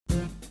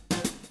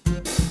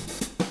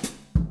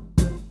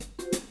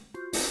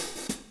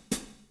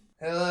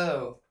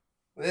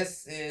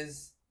This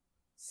is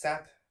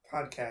S.A.P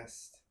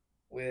podcast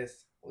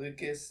with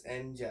Lucas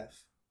and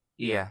Jeff.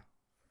 Yeah.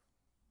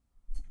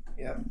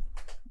 Yep.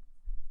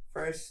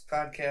 First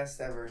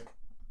podcast ever.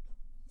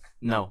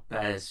 No,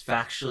 that is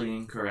factually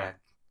incorrect,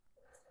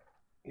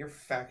 You're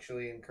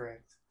factually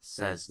incorrect.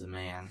 says the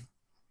man.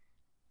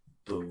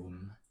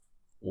 Boom.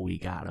 We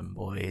got him,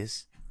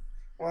 boys.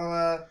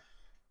 Well,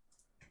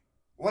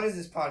 what is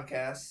this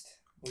podcast,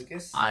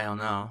 Lucas? I don't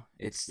know.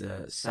 It's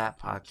the S.A.P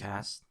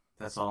podcast.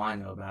 That's all I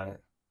know about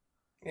it.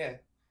 Yeah.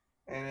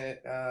 And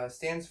it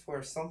stands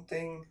for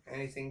Something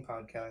Anything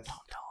Podcast.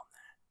 Don't tell him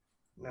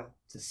that. No.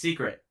 It's a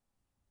secret.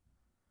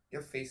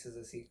 Your face is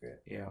a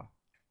secret. Yeah.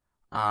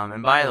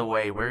 And by the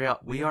way,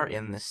 we are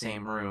in the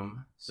same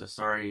room, so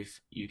sorry if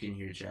you can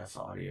hear Jeff's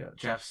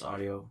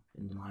audio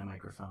into my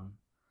microphone.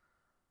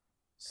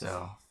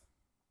 So,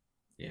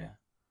 yeah.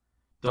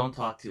 Don't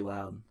talk too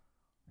loud.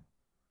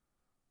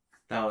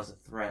 That was a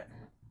threat.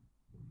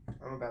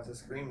 I'm about to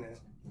scream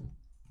now.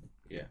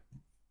 Yeah.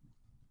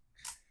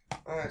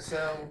 Alright,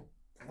 so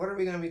what are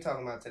we going to be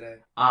talking about today?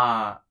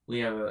 We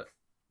have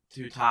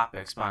two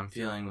topics, but I'm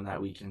feeling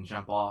that we can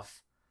jump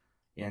off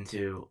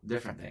into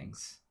different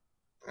things.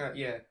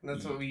 Yeah,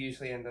 that's what we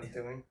usually end up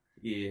doing.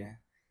 Yeah.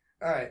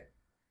 Alright,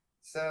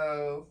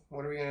 so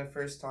what are we going to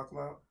first talk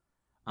about?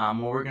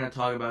 Well, we're going to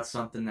talk about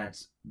something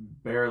that's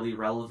barely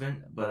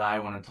relevant, but I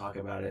want to talk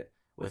about it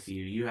with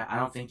you. I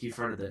don't think you've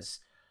heard of this.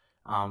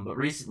 But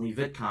recently,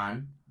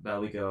 VidCon, about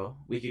a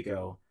week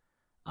ago,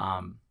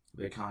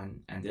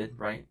 VidCon ended,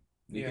 right?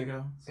 Week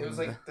ago? It was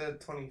like the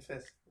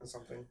 25th or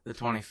something. The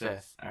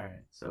 25th. All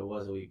right. So it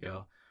was a week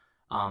ago.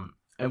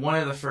 And one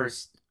of the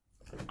first,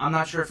 I'm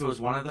not sure if it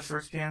was one of the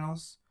first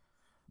panels,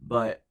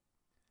 but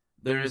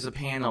there is a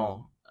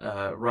panel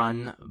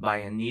run by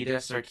Anita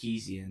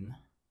Sarkeesian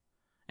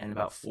and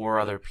about 4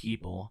 other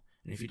people.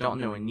 And if you don't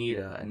know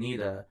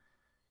Anita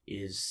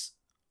is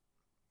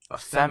a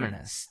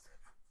feminist.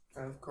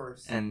 Of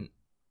course. And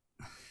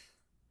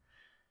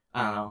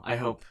I don't know. I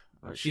hope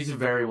she's a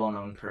very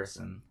well-known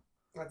person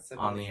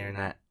on the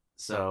internet,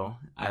 so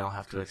I don't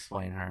have to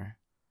explain her.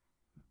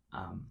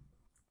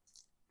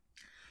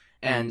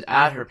 And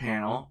at her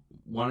panel,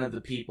 one of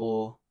the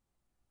people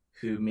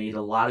who made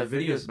a lot of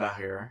videos about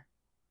her,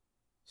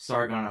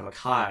 Sargon of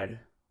Akkad,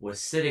 was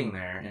sitting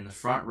there in the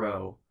front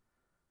row,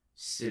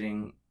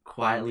 sitting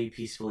quietly,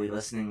 peacefully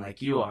listening like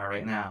you are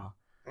right now.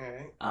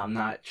 Alright. I'm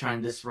not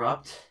trying to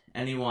disrupt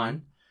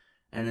anyone.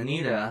 And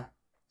Anita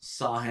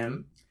saw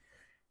him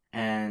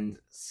and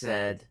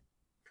said,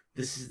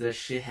 "This is the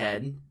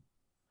shithead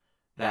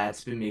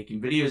that's been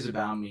making videos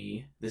about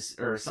me.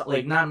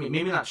 Not me,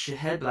 maybe not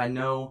shithead, but I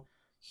know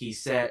she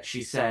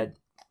said,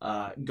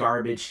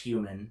 garbage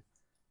human."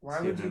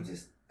 Why would you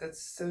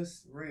that's so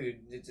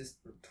rude to just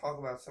talk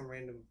about some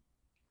random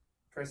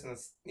person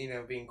that's,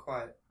 being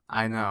quiet.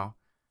 I know.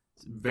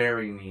 It's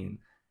very mean.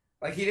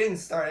 Like, he didn't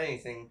start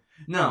anything.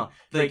 No,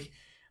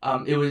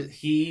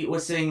 he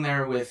was sitting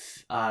there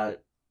with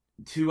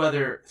three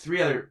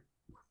other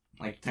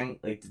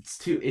it's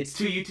two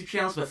YouTube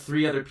channels, but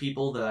 3 other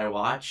people that I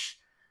watch,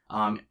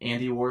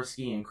 Andy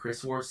Worski and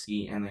Chris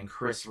Worski, and then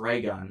Chris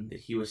Reagan, that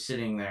he was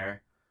sitting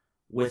there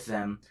with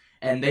them,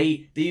 and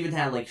they even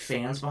had like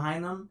fans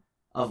behind them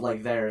of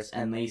like theirs,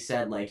 and they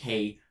said like,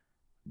 "Hey,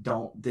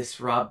 don't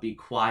disrupt, be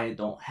quiet,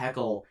 don't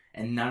heckle,"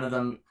 and none of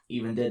them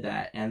even did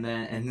that, and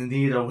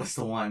Anita was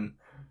the one,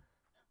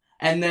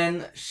 and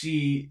then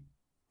she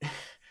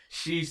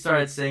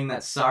started saying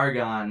that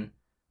Sargon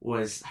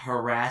was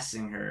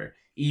harassing her,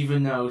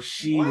 even though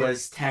she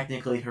was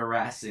technically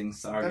harassing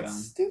Sargon.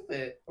 That's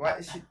stupid. Why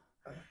is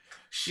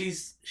she?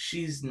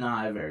 She's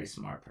not a very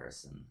smart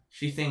person.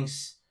 She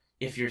thinks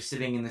if you're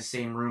sitting in the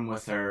same room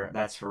with her,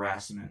 that's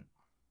harassment.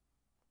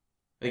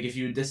 Like, if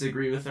you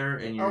disagree with her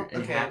and you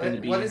happen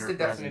to be in her presence. What is the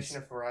definition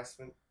of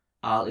harassment?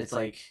 It's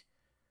like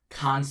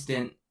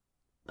constant,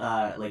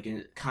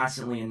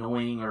 constantly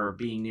annoying or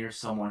being near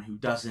someone who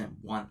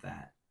doesn't want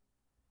that.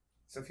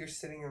 So if you're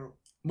sitting in...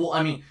 Well,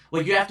 I mean,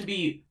 like, you have to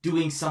be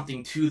doing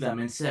something to them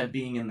instead of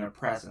being in their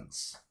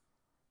presence.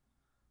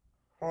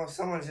 Well, if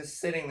someone's just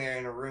sitting there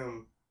in a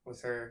room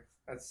with her,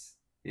 that's...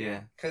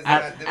 Yeah.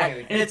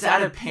 And it's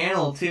at a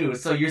panel, too,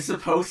 so you're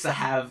supposed to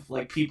have,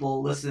 like,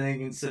 people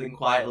listening and sitting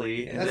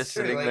quietly and just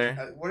sitting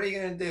there. What are you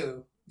going to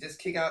do? Just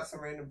kick out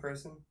some random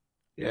person?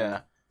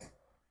 Yeah.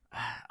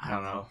 I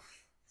don't know.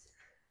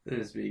 They're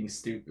just being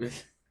stupid.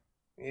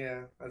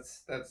 Yeah,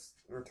 that's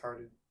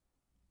retarded.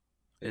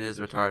 It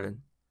is retarded.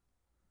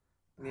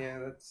 Yeah,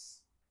 that's...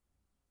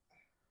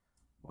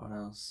 What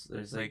else?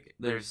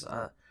 There's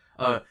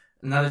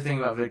another thing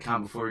about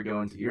VidCon before we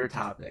go into your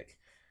topic.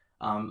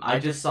 I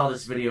just saw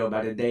this video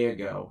about a day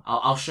ago.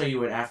 I'll show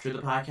you it after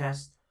the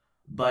podcast.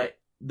 But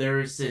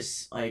there's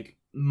this, like,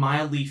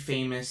 mildly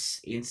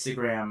famous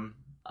Instagram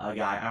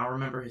guy. I don't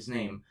remember his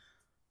name.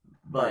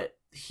 But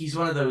he's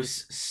one of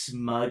those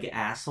smug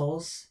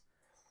assholes.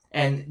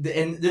 And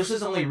this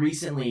was only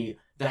recently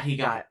that he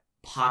got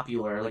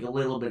popular, like a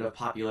little bit of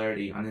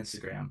popularity on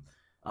Instagram.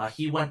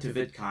 He went to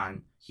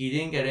VidCon. He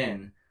didn't get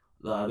in.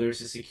 There's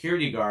a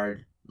security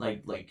guard,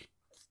 like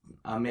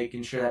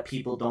making sure that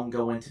people don't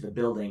go into the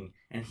building,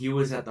 and he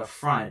was at the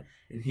front,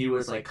 and he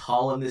was like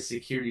calling the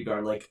security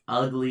guard like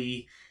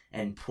ugly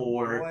and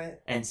poor,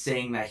 What? and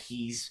saying that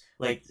he's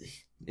like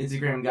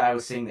Instagram guy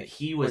was saying that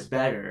he was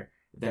better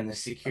than the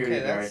security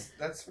guard.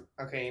 That's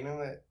okay. You know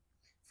what?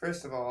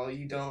 First of all,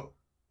 you don't.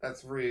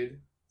 That's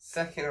rude.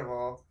 Second of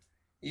all,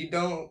 you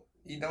don't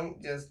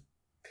just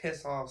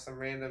piss off some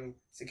random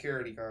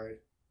security guard.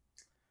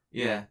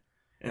 Yeah.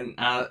 And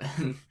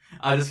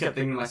I just kept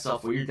thinking to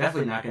myself, well, you're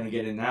definitely not going to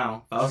get in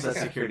now. If I was that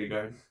security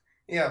guard.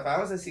 Yeah, if I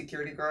was a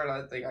security guard,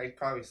 I'd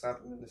probably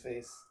slap him in the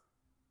face.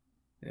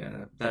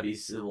 Yeah, that'd be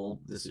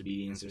civil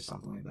disobedience or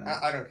something like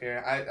that. I don't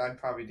care. I'd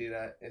probably do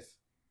that if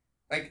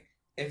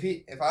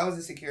I was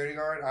a security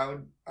guard,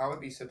 I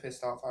would be so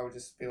pissed off. I would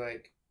just be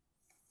like,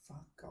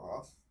 fuck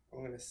off.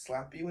 I'm gonna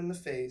slap you in the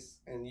face,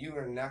 and you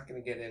are not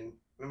gonna get in,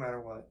 no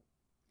matter what.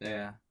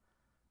 Yeah,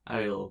 I'd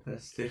be a little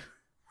pissed too.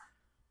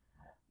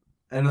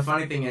 And the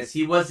funny thing is,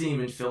 he wasn't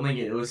even filming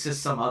it. It was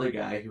just some other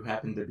guy who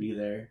happened to be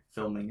there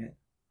filming it.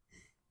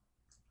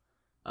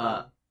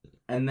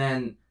 And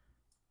then,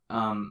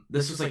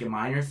 this was like a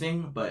minor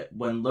thing, but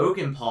when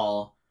Logan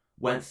Paul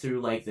went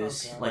through like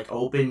this like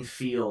open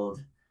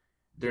field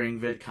during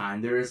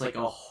VidCon, there was like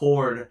a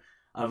horde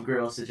of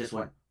girls that just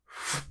went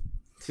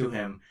to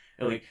him.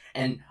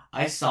 And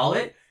I saw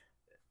it.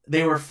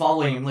 They were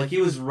following him, like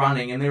he was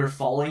running, and they were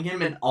following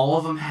him, and all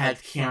of them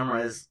had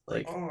cameras,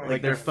 like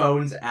their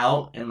phones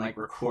out and like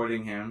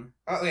recording him.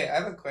 Oh wait, I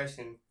have a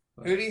question.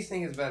 What? Who do you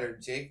think is better,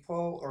 Jake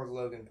Paul or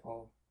Logan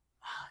Paul?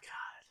 Oh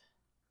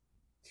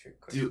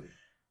God, dude,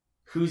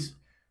 who's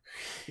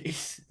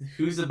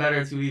the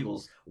better two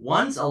evils?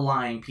 One's a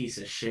lying piece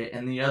of shit,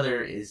 and the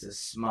other is a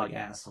smug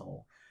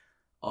asshole.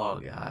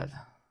 Oh God.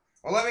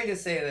 Well, let me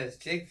just say this: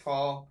 Jake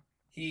Paul,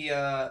 he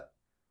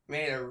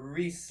made a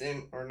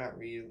recent, or not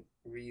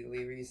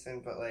really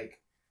recent, but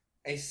like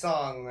a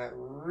song that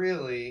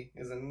really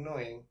is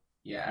annoying.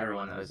 Yeah,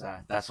 everyone knows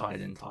that. That's why I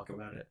didn't talk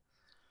about it.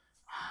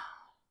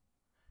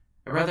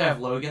 I'd rather have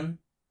Logan.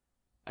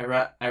 I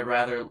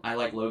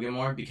like Logan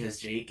more because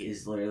Jake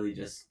is literally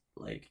just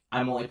like,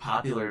 I'm only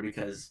popular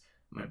because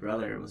my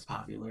brother was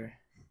popular.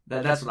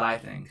 That's what I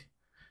think.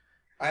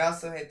 I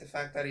also hate the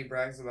fact that he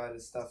brags about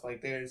his stuff.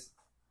 Like in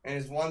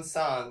his one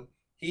song,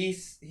 he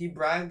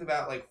bragged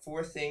about like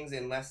 4 things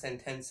in less than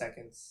 10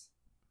 seconds.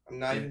 I'm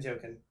not even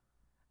joking.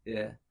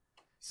 Yeah.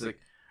 It's like,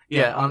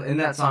 yeah, in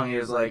that song he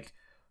was like,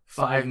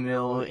 5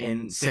 mil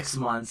in 6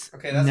 months.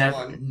 Okay, that's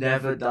one.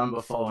 Never done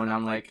before. And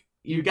I'm like,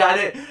 you got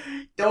it.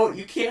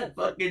 You can't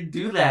fucking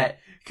do that.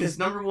 Because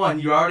number one,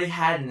 you already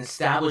had an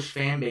established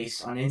fan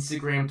base on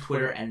Instagram,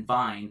 Twitter, and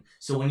Vine.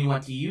 So when you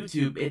went to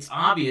YouTube, it's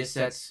obvious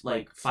that's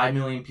like 5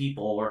 million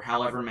people or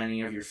however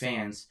many of your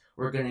fans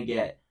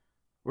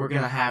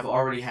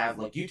already have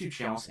like YouTube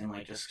channels and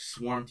like just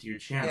swarm to your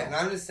channel. Yeah, and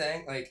I'm just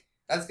saying, like,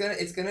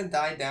 it's gonna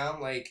die down.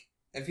 Like,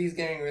 if he's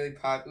getting really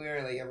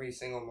popular like every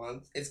single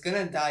month, it's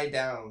gonna die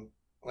down.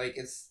 Like,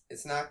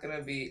 it's not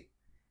gonna be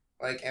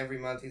like every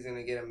month he's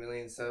gonna get 1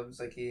 million subs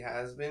like he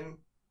has been.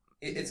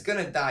 It's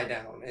gonna die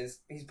down.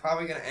 He's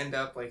probably gonna end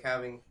up like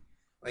having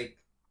like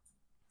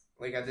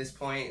at this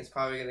point it's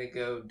probably gonna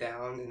go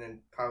down and then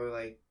probably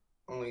like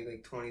only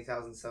like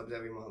 20,000 subs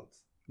every month.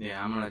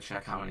 Yeah, I'm gonna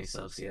check how many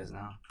subs he has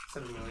now.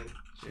 7 million.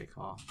 Jake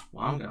Paul.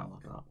 Well, I'm gonna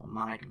look it up on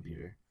my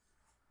computer.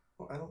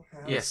 Well, I don't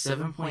have. Yeah,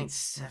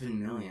 7.7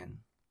 million.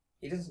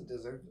 He doesn't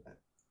deserve that.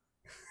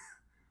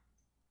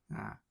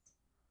 Nah.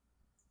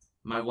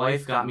 My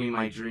wife got me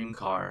my dream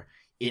car.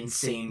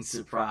 Insane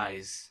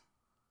surprise.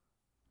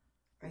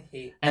 I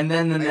hate. And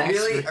then I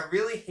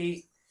really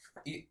hate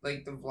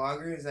like the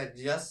vloggers that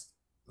just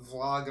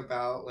vlog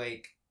about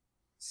like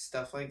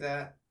stuff like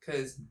that,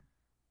 because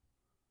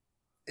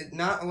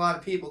not a lot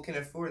of people can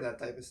afford that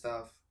type of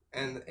stuff,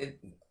 and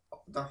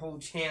the whole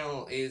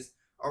channel is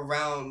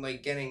around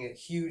like getting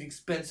huge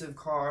expensive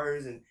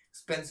cars and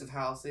expensive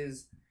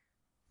houses.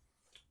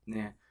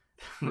 Yeah,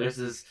 there's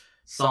this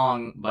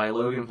song by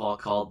Logan Paul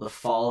called "The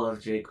Fall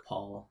of Jake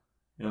Paul."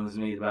 It was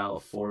made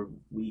about 4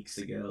 weeks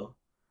ago.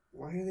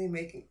 Why are they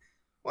making?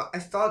 Well, I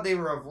thought they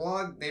were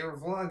They were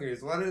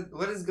vloggers.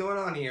 What is going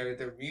on here?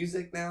 Their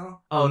music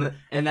now? Oh,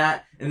 and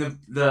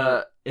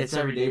the It's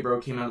Everyday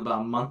Bro came out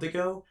about a month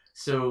ago.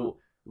 So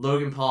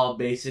Logan Paul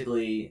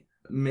basically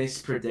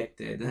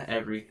mispredicted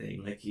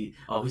everything. Like he's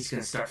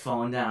gonna start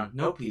falling down.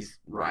 Nope, he's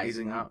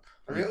rising up.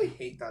 I really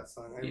hate that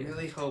song. I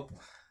really hope.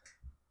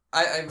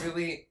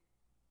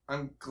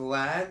 I'm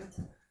glad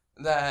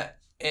that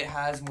it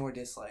has more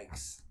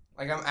dislikes.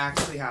 Like, I'm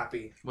actually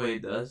happy. Wait,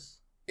 it does?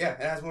 Yeah,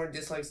 it has more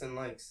dislikes than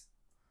likes.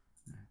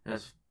 It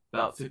has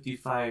about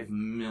 55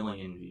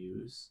 million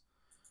views.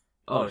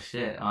 Oh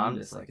shit, I'm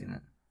disliking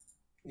it.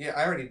 Yeah,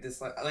 I already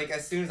dislike. Like,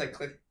 as soon as I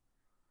click.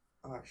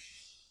 Oh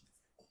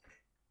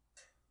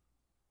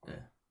Yeah.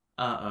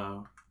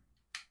 Uh-oh.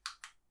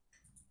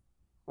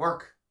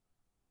 Work.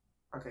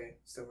 Okay,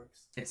 still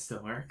works. It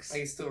still works?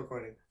 Like, it's still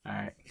recording.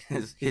 Alright.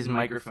 His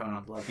microphone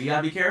unplugged. You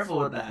gotta be careful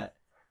with that.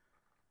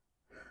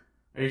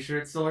 Are you sure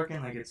it's still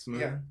working? Like it's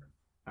moving? Yeah.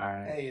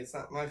 Alright. Hey, it's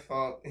not my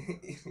fault.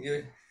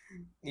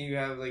 You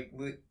have like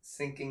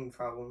syncing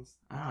problems.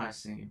 Oh, I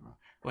see.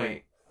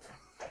 Wait.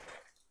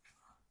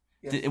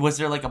 Yes. Was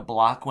there like a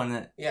block when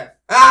it... Yeah.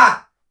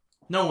 Ah!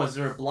 No, was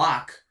there a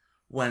block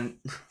when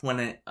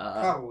it...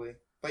 Probably.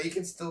 But you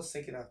can still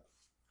sync it up.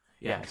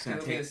 Yeah, it's gonna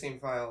It'll be the same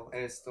file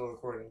and it's still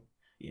recording.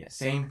 Yeah,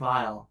 same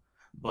file,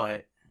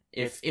 but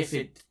if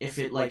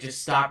it like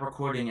just stopped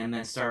recording and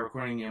then start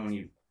recording again when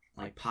you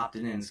like popped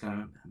it in, it's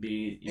gonna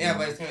be... Yeah,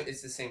 but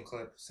it's the same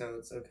clip, so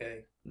it's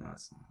okay. No,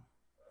 it's not.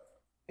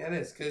 Yeah,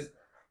 it is, because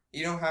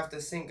you don't have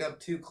to sync up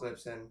 2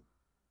 clips in.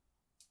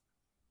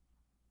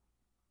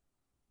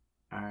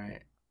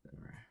 Alright.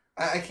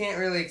 I can't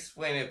really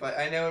explain it, but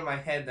I know in my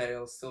head that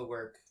it'll still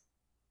work.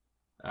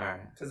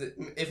 Alright. Because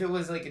if it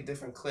was like a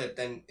different clip,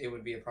 then it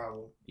would be a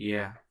problem.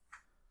 Yeah.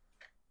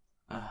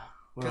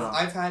 Because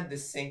I've had to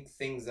sync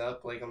things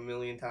up like a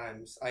million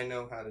times. I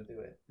know how to do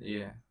it.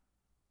 Yeah.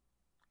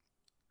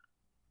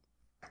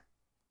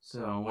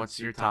 So, what's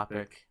your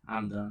topic?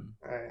 I'm done.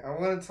 Alright, I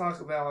want to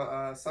talk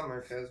about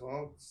summer, because,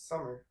 well, it's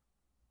summer.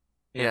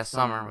 Yeah,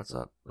 summer. What's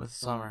up with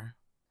summer?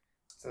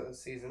 It's a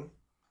season.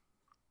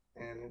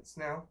 And it's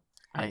now.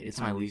 It's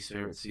my least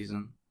favorite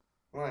season.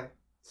 Why?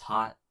 It's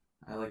hot.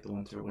 I like the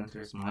winter.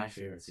 Winter is my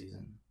favorite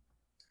season.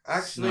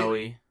 Actually,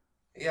 snowy.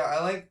 Yeah,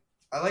 I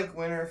like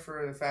winter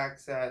for the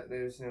fact that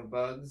there's no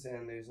bugs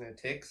and there's no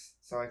ticks,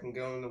 so I can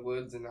go in the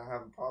woods and not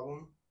have a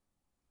problem.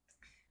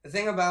 The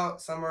thing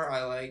about summer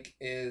I like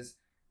is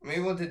I'm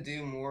able to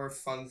do more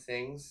fun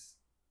things.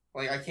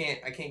 Like I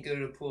can't go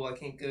to the pool. I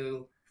can't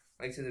go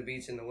like to the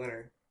beach in the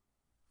winter,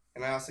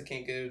 and I also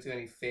can't go to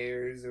any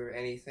fairs or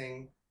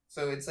anything.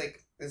 So it's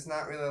like there's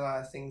not really a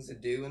lot of things to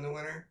do in the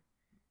winter,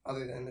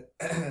 other than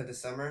the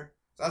summer.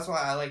 So that's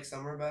why I like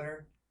summer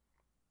better.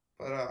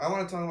 But I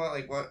want to talk about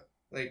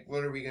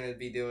what are we gonna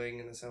be doing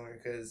in the summer,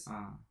 because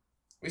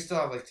we still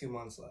have like 2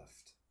 months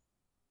left.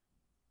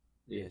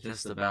 Yeah,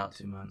 just about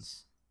 2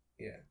 months.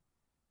 Yeah.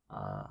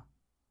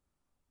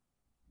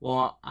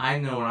 Well, I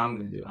know what I'm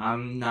gonna do.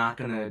 I'm not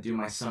gonna do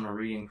my summer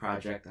reading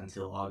project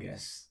until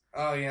August.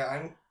 Oh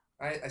yeah,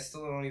 I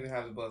still don't even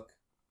have the book.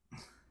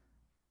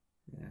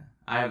 Yeah,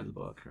 I have the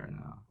book right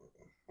now.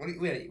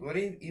 What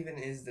even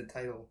is the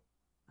title?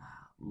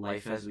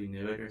 Life as We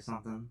Knew It or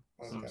something.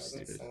 Okay,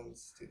 that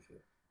sounds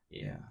stupid.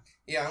 Yeah.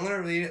 Yeah, I'm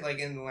gonna read it like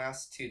in the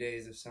last 2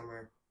 days of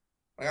summer.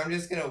 Like I'm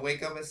just gonna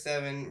wake up at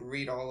 7,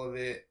 read all of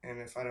it, and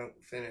if I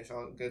don't finish,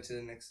 I'll go to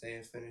the next day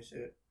and finish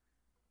it.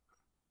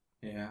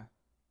 Yeah.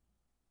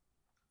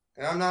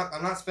 And I'm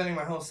not spending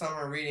my whole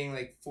summer reading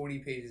like 40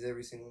 pages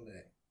every single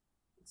day.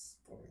 It's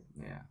boring.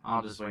 Yeah,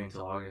 I'll just wait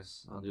until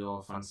August. I'll do all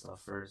the fun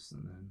stuff first,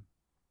 and then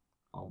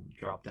I'll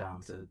drop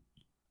down to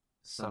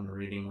summer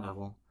reading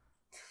level.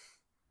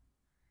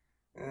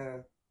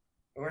 The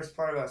worst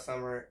part about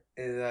summer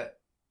is that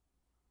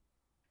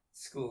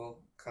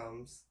school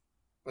comes.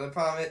 But the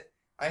problem is,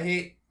 I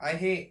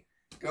hate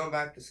going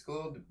back to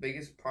school.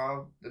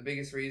 The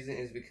biggest reason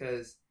is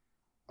because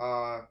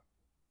I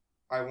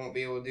won't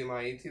be able to do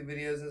my YouTube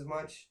videos as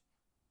much.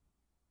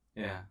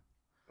 Yeah.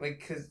 Like,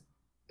 because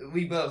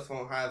we both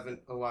won't have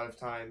a lot of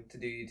time to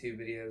do YouTube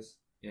videos.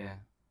 Yeah.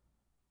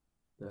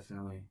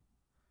 Definitely.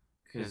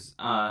 Because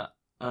now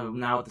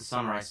with the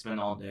summer, I spend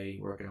all day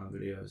working on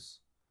videos.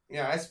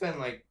 Yeah, I spend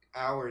like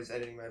hours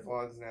editing my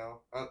vlogs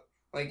now.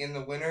 Like in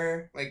the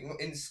winter, like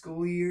in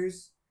school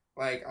years,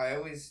 like I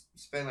always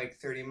spend like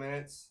 30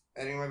 minutes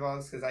editing my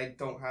vlogs because I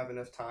don't have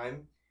enough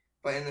time.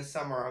 But in the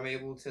summer, I'm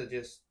able to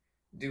just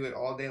do it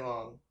all day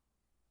long.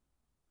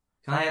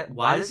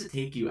 Why does it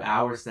take you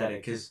hours to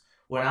edit? Because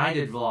when I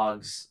did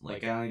vlogs,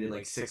 like I only did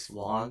like 6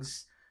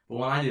 vlogs. But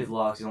when I did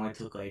vlogs, it only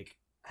took like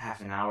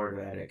half an hour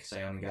to edit because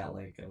I only got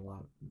like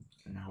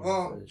an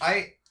hour of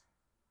footage.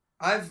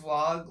 I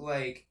vlog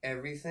like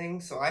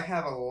everything, so I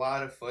have a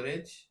lot of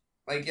footage.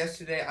 Like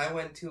yesterday, I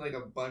went to like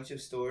a bunch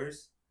of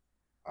stores.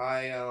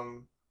 I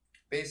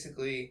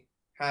basically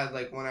had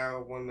like 1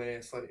 hour, 1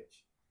 minute of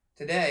footage.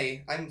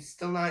 Today, I'm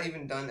still not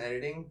even done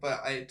editing, but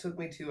it took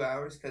me 2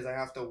 hours because I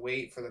have to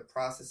wait for the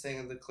processing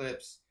of the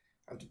clips.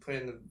 I have to put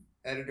in the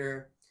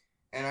editor,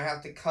 and I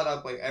have to cut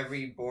up like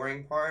every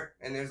boring part,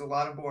 and there's a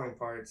lot of boring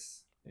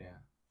parts. Yeah.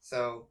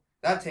 So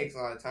that takes a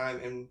lot of time,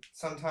 and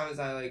sometimes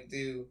I like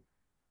do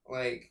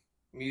like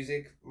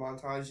music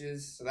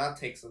montages, so that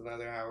takes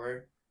another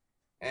hour.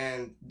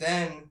 And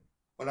then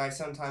what I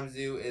sometimes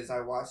do is I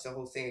watch the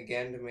whole thing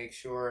again to make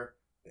sure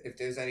if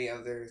there's any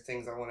other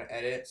things I want to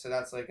edit, so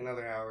that's like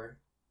another hour.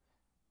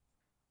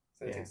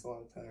 So it takes a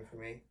lot of time for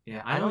me.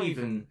 Yeah, I don't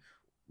even,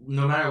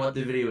 no matter what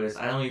the video is,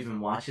 I don't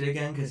even watch it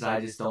again because I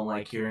just don't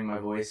like hearing my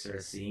voice or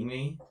seeing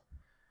me.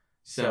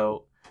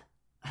 So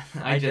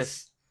I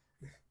just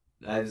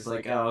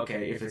like, oh,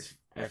 okay, if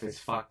it's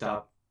fucked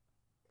up,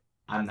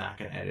 I'm not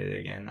gonna edit it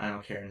again. I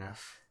don't care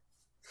enough.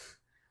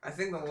 I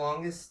think the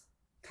longest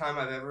time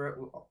I've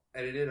ever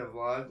edited a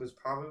vlog was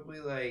probably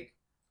like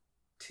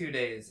 2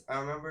 days. I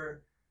don't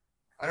remember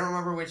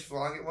which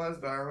vlog it was,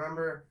 but I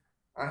remember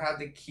I had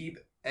to keep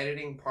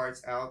editing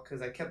parts out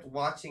because I kept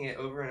watching it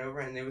over and over,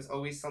 and there was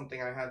always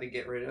something I had to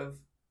get rid of,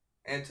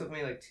 and it took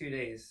me like 2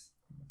 days.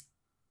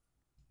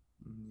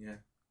 Yeah.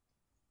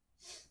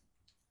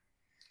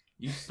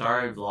 You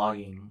started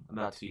vlogging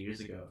about 2 years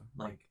ago.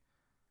 Like.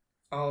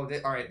 Oh,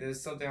 alright,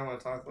 there's something I want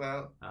to talk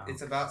about. Oh.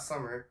 It's about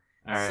summer.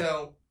 Alright.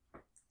 So,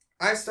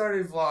 I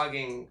started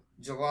vlogging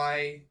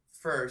July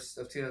 1st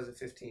of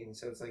 2015,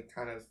 so it's like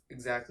kind of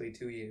exactly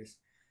 2 years.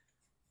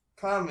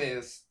 Problem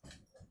is,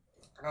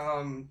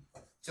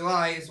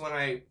 July is when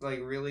I like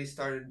really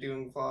started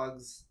doing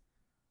vlogs.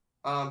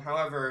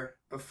 However,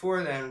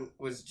 before then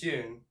was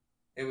June.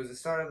 It was the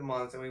start of the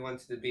month, and we went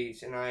to the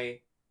beach, and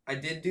I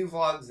did do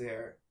vlogs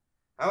there.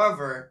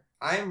 However,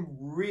 I'm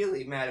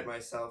really mad at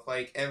myself.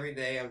 Like every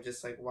day, I'm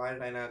just like, why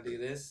did I not do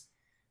this?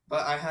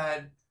 But I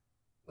had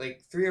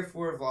like 3 or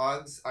 4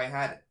 vlogs. I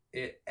had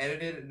it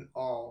edited and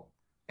all,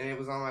 and it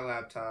was on my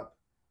laptop.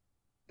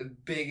 The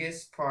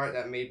biggest part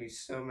that made me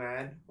so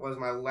mad was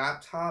my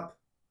laptop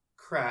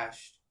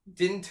crashed,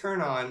 didn't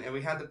turn on, and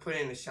we had to put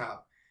it in the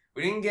shop.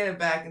 We didn't get it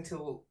back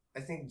until I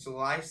think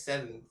July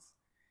 7th,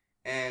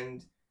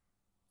 and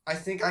I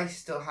think I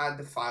still had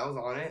the files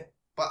on it,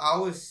 but I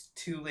was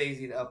too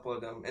lazy to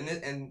upload them.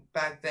 And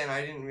back then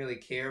I didn't really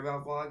care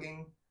about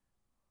vlogging,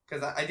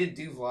 because I did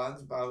do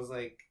vlogs, but I was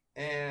like,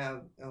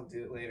 I'll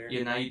do it later.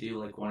 Yeah, now you do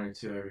like 1 or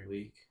 2 every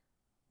week.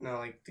 No,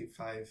 like do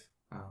 5.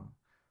 Oh.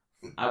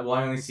 I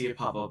only see it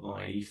pop up on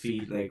my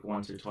feed like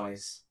once or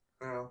twice.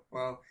 Oh,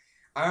 well,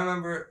 I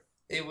remember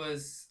the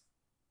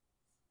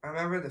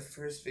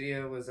first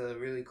video was a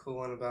really cool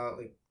one about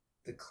like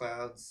the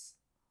clouds,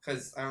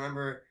 because I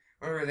remember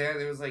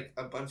there was like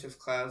a bunch of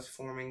clouds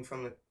forming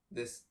from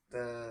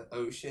the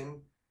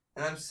ocean,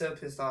 and I'm so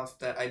pissed off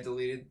that I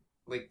deleted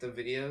like the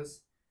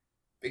videos,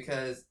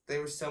 because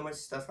there was so much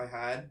stuff I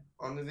had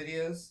on the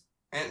videos,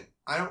 and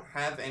I don't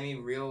have any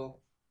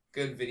real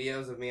good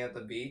videos of me at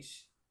the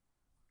beach,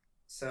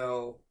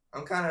 so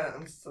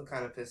I'm still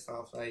kind of pissed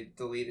off that I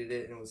deleted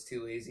it and was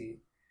too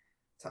lazy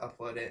to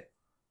upload it.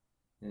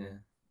 Yeah.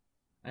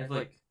 I've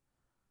like,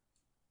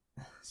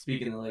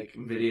 speaking of like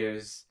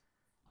videos,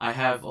 I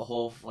have a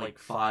whole like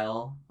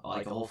file,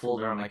 like a whole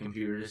folder on my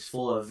computer just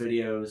full of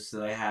videos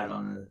that I had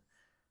on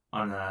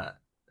a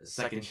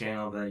second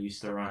channel that I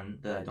used to run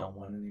that I don't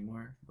want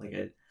anymore. Like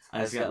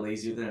I just got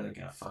lazy with it. Like,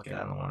 oh, fuck it, I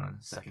don't want a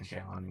second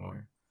channel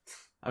anymore.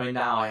 I mean,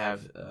 now I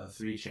have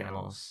 3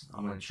 channels.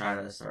 I'm gonna try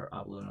to start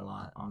uploading a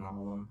lot on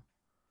all of them.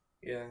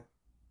 Yeah.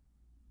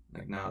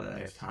 Like now that I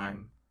have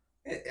time.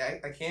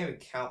 I can't even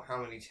count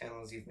how many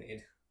channels you've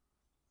made.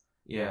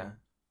 Yeah,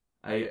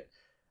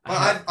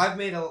 I've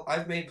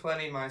made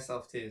plenty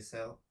myself too.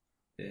 So,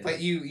 yeah. But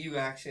you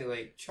actually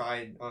like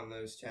tried on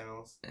those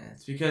channels. Yeah,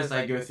 it's because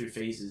I go through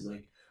phases.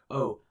 Like,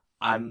 oh,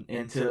 I'm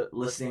into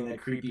listening to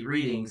creepy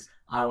readings.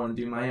 I want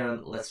to do my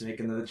own. Let's make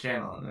another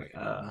channel. I'm like,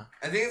 I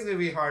think it's gonna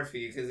be hard for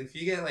you, because if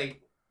you get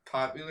like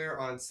popular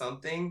on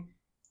something,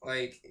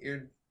 like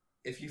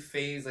if you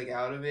phase like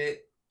out of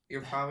it,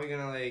 you're probably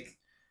gonna like.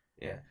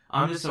 Yeah,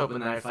 I'm just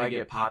hoping that if I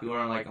get popular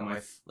on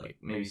my like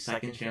maybe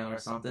second channel or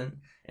something,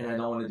 and I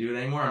don't want to do it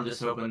anymore, I'm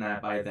just hoping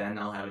that by then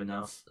I'll have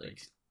enough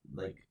like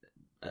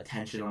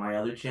attention on my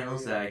other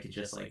channels that I could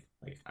just like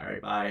all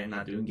right, bye, I'm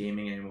not doing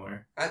gaming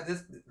anymore.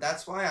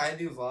 That's why I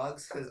do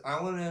vlogs, because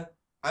I wanna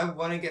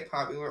get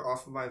popular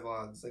off of my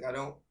vlogs. Like I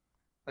don't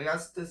like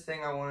that's the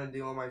thing I want to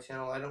do on my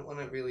channel. I don't want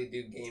to really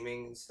do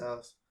gaming and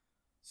stuff.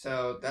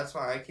 So that's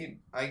why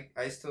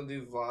I still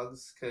do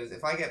vlogs, because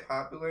if I get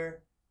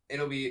popular,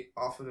 it'll be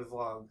off of the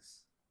vlogs.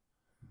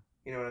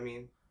 You know what I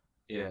mean?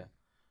 Yeah.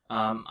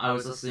 I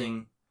was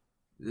listening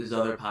to this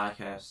other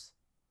podcast,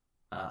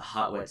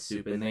 Hot Wet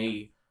Soup, and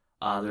they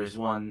there's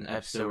one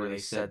episode where they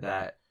said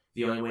that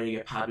the only way to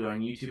get popular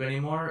on YouTube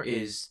anymore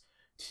is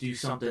to do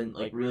something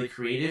like really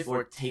creative,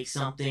 or take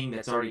something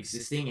that's already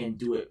existing and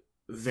do it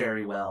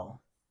very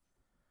well.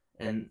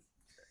 And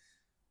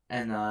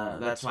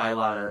that's why a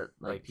lot of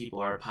like people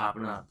are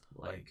popping up.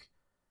 Like,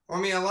 well,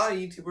 I mean, a lot of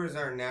YouTubers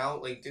are now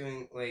like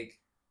doing like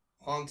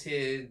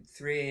haunted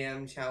 3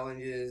 a.m.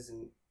 challenges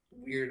and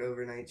weird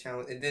overnight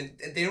challenge, and then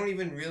they don't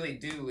even really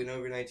do an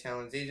overnight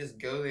challenge. They just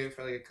go there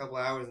for like a couple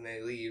hours and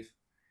they leave.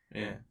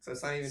 Yeah. So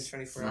it's not even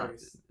 24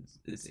 hours.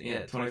 It's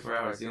 24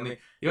 hours. The only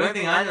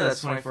thing I know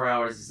that's 24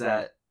 hours is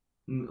that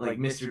like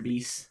Mr.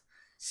 Beast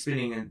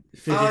spinning a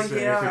fidget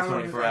spinner for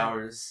 24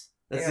 hours.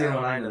 That's the only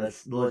one I know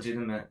that's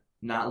legitimate,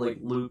 not like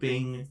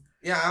looping.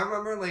 Yeah, I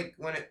remember like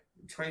when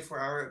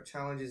 24-hour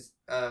challenges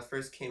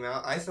first came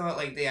out. I thought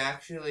like they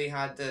actually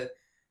had to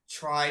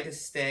try to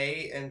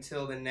stay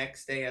until the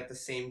next day at the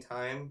same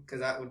time, because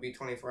that would be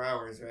 24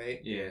 hours, right?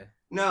 Yeah.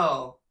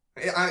 No,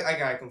 I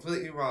got it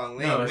completely wrong.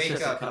 They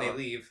wake up and they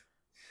leave.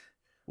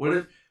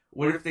 What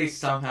if they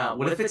somehow?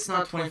 What if it's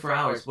not 24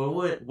 hours? But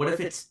what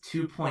if it's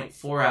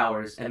 2.4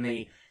 hours and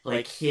they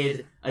like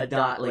hid a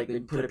dot, like they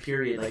put a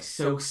period like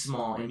so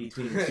small in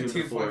between the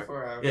 2 and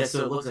 4 hours. Yeah,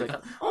 so it looks like,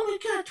 oh my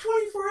god,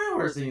 24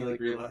 hours, and you like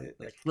realize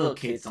like little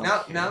kids don't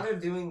care. Now they're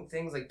doing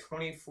things like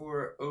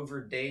 24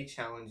 over day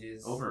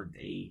challenges. Over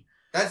day.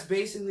 That's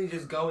basically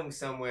just going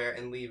somewhere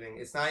and leaving.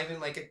 It's not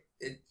even like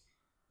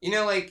you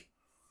know, like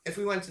if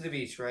we went to the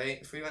beach, right?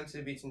 If we went to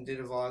the beach and did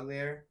a vlog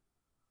there,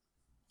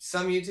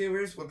 some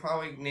YouTubers would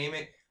probably name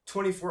it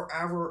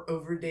 24-hour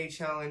overday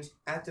challenge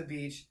at the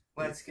beach.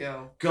 Let's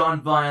go.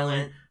 Gone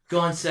violent,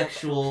 gone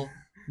sexual,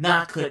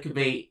 not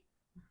clickbait.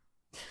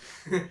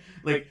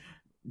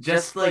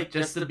 Just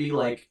to be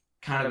like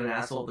kind of an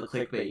asshole to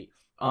clickbait.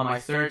 On my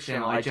third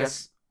channel, I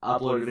just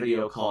uploaded a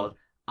video called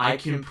 "I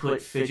Can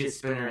Put Fidget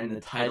Spinner in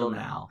the Title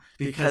Now"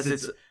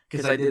 because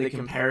I did a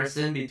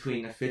comparison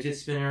between a fidget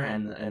spinner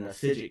and a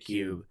fidget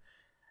cube,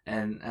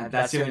 and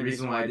that's the only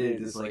reason why I did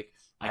it. Is like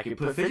I can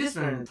put fidget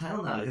spinner in the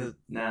title now because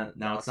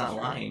now it's not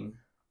lying.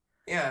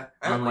 Yeah,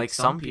 unlike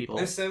some people.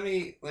 There's so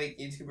many like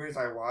YouTubers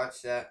I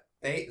watch that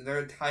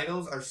their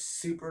titles are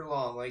super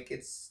long. Like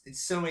it's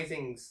so many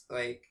things.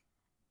 Like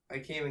I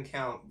can't even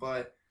count,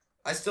 but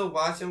I still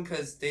watch them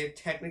because the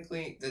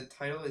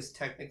title is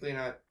technically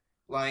not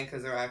lying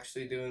because they're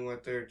actually doing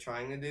what they're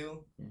trying to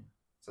do. Yeah.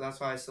 So that's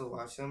why I still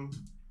watch them.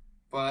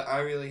 But I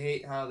really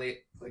hate how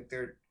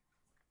they're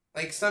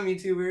like some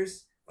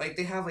YouTubers like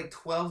they have like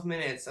 12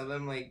 minutes of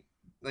them like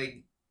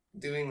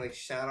doing like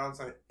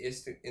shout-outs on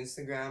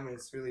Instagram, and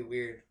it's really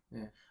weird.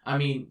 Yeah. I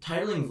mean,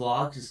 titling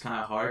vlogs is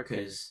kind of hard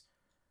because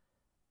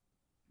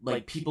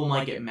like people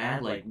might get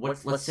mad. Like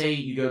let's say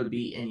you go to the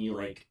beach and you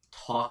like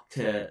talk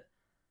to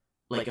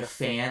like a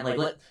fan. Like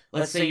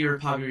let's say you're a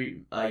popular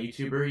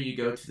YouTuber, you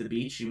go to the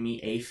beach, you meet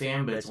a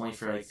fan, but it's only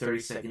for like 30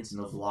 seconds in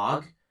the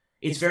vlog.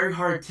 It's very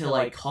hard to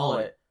like call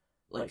it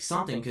like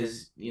something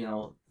because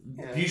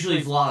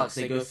usually vlogs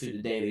they go through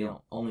the day, they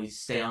don't only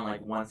stay on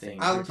like one thing.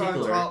 I would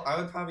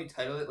probably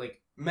title it like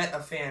 "Met a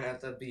Fan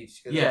at the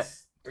Beach." Yeah,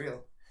 it's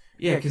real.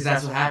 Yeah, because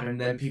that's what happened.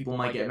 Then people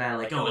might get mad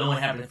like, oh, it only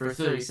happened for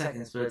 30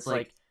 seconds, but it's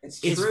like it's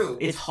true.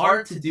 It's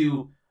hard to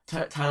do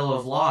title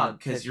a vlog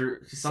because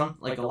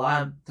a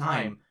lot of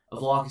time a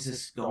vlog is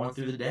just going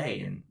through the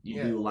day and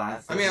you do a lot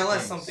of things. I mean,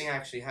 unless something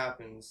actually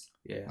happens.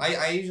 Yeah.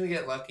 I usually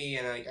get lucky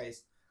and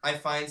I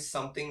find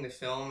something to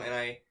film and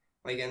I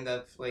like end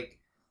up like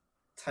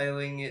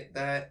titling it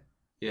that.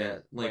 Yeah,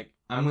 like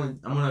I'm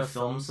gonna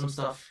film some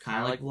stuff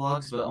kind of like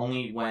vlogs, but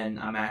only when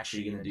I'm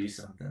actually gonna do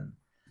something.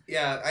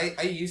 Yeah,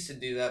 I used to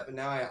do that, but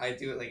now I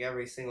do it like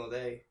every single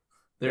day.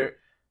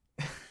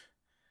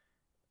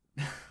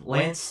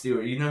 Lance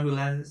Stewart, you know who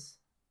that is?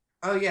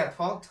 Oh yeah,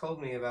 Paul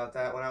told me about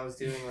that when I was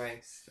doing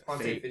like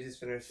haunted fidget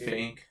spinner shit.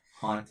 Fake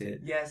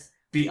haunted. Yes.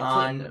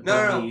 Beyond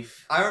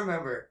belief. No. I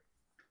remember.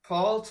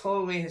 Paul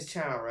told me his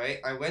channel, right?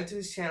 I went to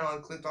his channel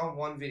and clicked on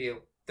one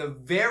video. The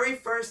very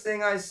first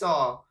thing I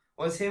saw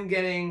was him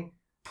getting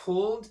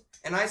pulled,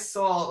 and I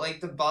saw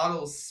like the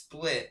bottles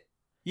split.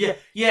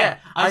 Yeah,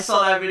 I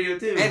saw that video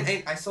too.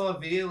 And I saw a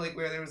video like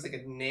where there was like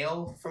a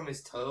nail from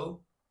his toe,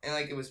 and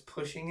like it was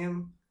pushing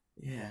him.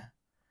 Yeah.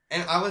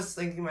 And I was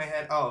thinking in my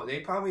head, oh,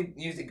 they probably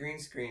used a green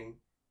screen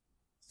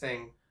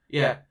thing.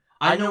 Yeah,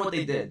 I know what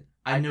they did.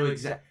 I know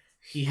exactly.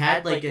 He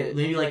had like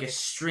maybe a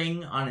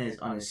string on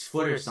his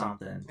foot or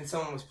something, and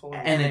someone was pulling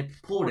it. And they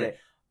pulled it,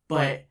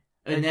 but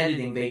in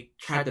editing they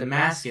tried to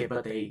mask it,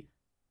 but they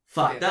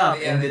fucked up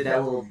and did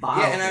that little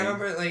bottle. Yeah, and I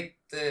remember like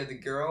the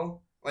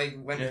girl like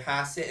went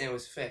past it and it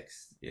was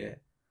fixed. Yeah.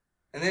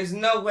 And there's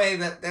no way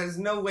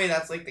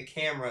that's like the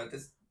camera.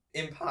 That's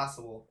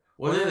impossible.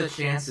 What are the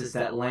chances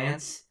that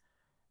Lance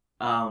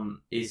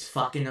is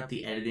fucking up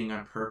the editing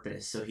on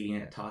purpose so he can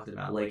get talked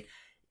about? Like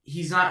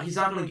he's gonna get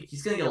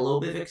a little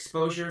bit of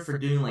exposure for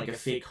doing like a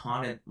fake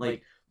haunted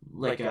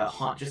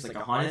just like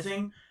a haunted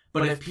thing.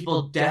 But if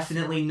people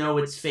definitely know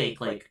it's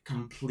fake, like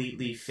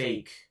completely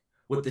fake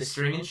with the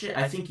string and shit,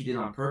 I think he did it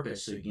on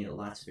purpose so he can get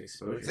lots of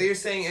exposure. So you're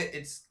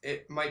saying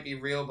it might be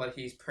real, but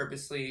he's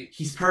purposefully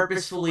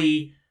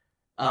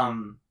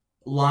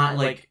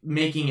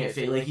making it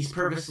fake. Like he's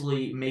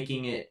purposefully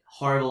making it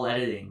horrible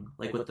editing,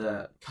 like with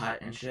the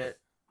cut and shit.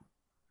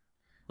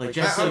 Like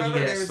just so you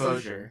get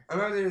exposure. I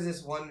remember there was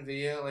this one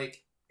video,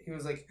 like he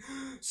was like,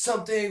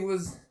 something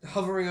was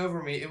hovering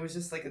over me. It was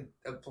just like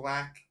a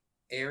black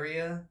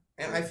area,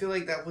 and I feel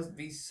like that would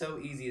be so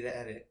easy to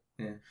edit.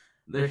 Yeah,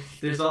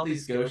 there's all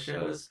these ghost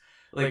shows,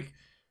 like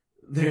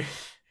I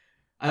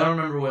don't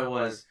remember what it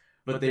was,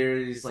 but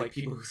there's like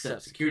people who set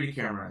up security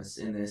cameras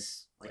in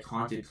this like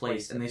haunted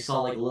place, and they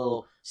saw like a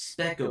little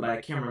speck go by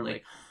a camera,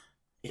 like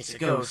it's a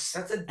ghost.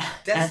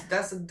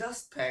 That's a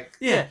dust peck.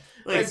 Yeah,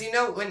 because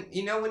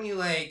when you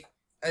like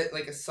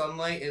a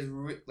sunlight is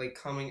like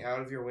coming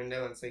out of your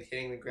window and it's like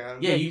hitting the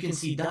ground. Yeah, you can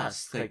see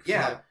dust. Like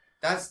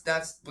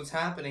that's what's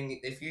happening.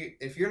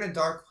 If you're in a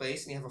dark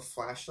place and you have a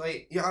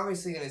flashlight, you're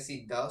obviously gonna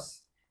see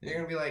dust. You're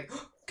gonna be like,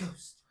 oh,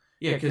 ghost.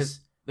 Yeah, because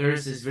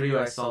there's this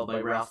video I saw by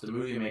Ralph the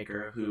Movie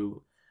Maker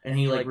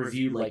he like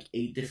reviewed like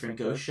 8 different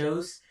ghost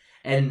shows,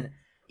 and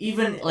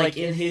even like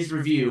in his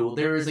review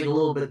there was like a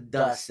little bit of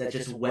dust that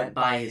just went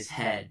by his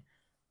head,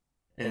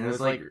 and it was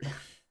like,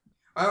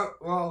 I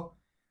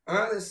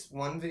remember this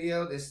one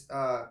video. These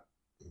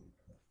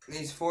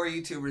 4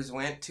 YouTubers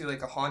went to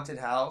like a haunted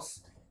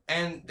house,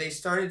 and they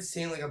started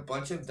seeing like a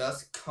bunch of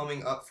dust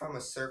coming up from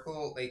a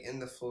circle like in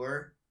the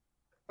floor.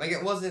 Like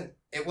it wasn't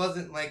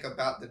like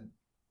about the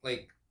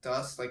like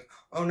dust, like,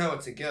 oh no,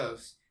 it's a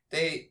ghost.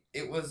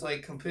 It was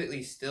like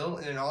completely still,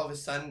 and then all of a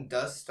sudden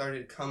dust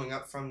started coming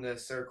up from the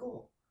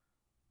circle.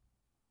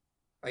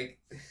 Like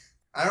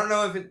I don't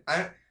know if it.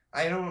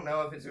 I don't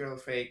know if it's real or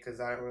fake because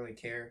I don't really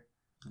care.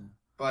 Yeah.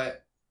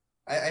 But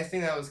I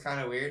think that was kind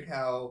of weird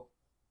how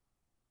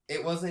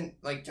it wasn't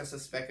like just a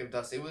speck of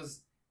dust. It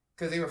was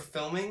because they were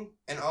filming,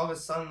 and all of a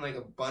sudden, like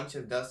a bunch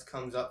of dust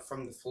comes up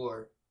from the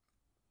floor.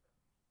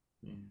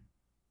 Yeah.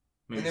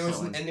 And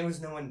there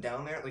was no one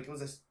down there. Like it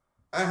was a.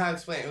 I don't know how to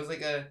explain it. It was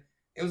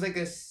like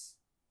a.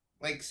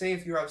 Like say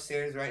if you're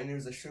upstairs, right, and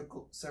there's a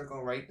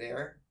circle right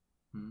there,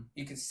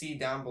 you could see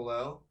down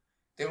below.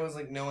 There was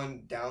like no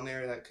one down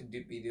there that could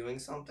be doing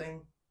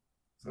something,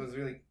 so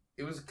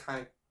it was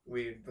kind of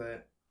weird.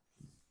 But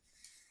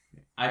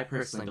I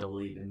personally don't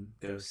believe in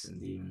ghosts and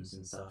demons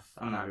and stuff.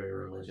 I'm not very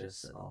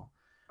religious at all.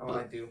 Oh, but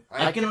I do.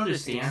 I can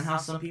understand how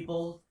some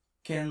people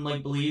can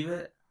like believe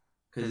it,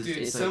 because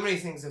dude, so many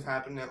things have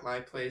happened at my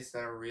place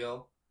that are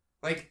real.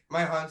 Like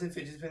my haunted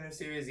fidget spinner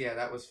series, yeah,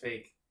 that was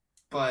fake,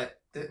 but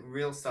the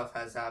real stuff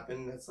has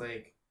happened. That's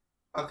like,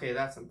 okay,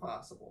 that's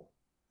impossible.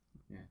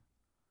 Yeah.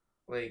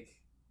 Like,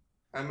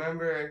 I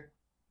remember,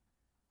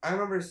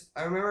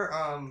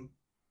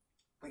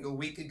 like a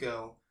week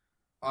ago,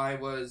 I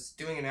was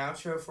doing an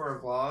outro for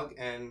a vlog,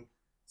 and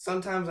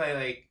sometimes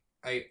I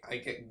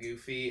get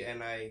goofy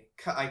and I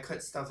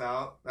cut stuff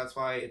out. That's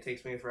why it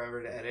takes me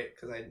forever to edit,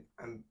 because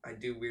I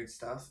do weird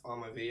stuff on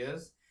my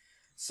videos.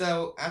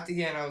 So at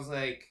the end, I was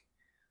like,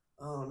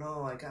 oh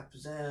no, I got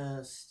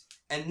possessed.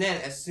 And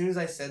then as soon as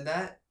I said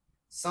that,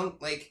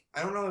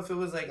 I don't know if it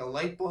was like a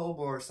light bulb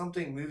or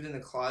something moved in the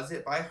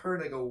closet, but I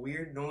heard like a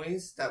weird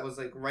noise that was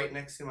like right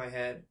next to my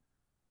head.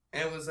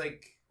 And it was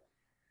like,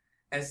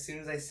 as soon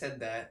as I said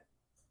that,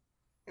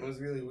 it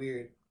was really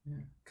weird.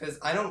 Because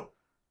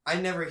I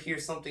never hear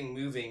something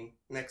moving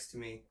next to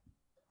me,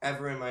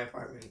 ever in my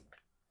apartment.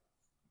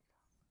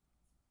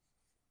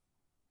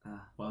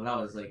 Well,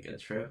 that was like a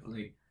trip.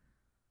 Like,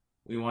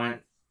 we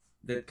went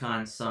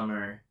VidCon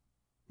summer,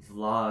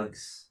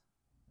 vlogs,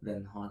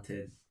 then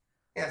haunted.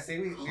 Yeah, see,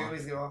 we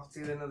always go off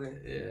to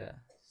another... Yeah,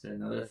 so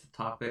another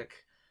topic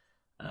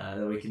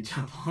that we can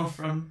jump off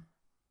from.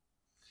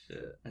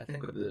 Shit, I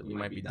think we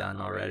might be done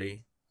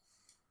already.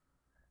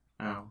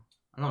 I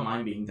don't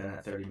mind being done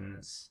at 30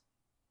 minutes.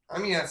 I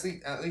mean,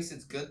 at least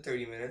it's good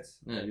 30 minutes.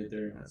 Yeah, good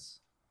 30 minutes.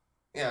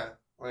 Yeah,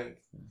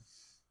 like...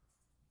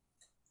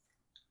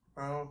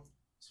 Well...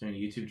 Is there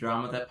any YouTube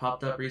drama that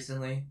popped up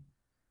recently?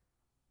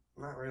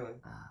 Not really.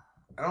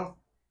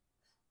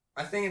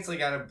 I think it's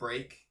like at a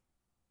break.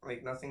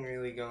 Like nothing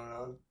really going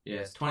on. Yeah,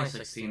 it's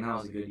 2016. That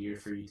was a good year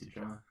for YouTube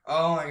drama.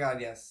 Oh my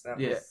god, yes.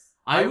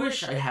 I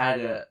wish I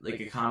had a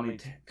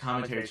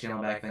commentary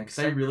channel back then, because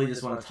I really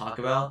just want to talk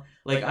about...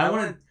 Like,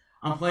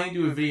 I'm planning to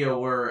do a video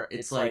where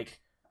it's like...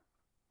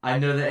 I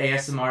know that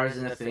ASMR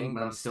isn't a thing,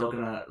 but I'm still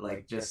gonna,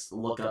 like, just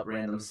look up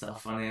random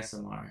stuff on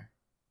ASMR.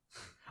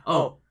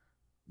 Oh,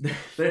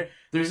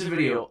 there's a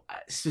video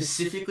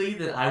specifically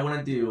that I want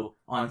to do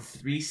on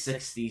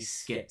 360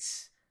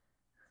 skits.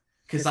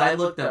 Because I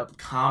looked up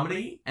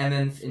comedy and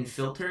then in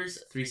filters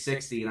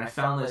 360, and I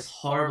found this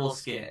horrible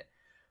skit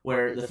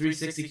where the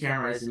 360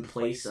 camera is in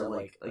place of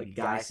like a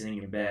guy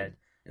sitting in bed,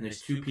 and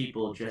there's two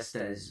people dressed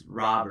as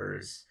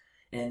robbers,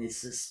 and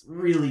it's just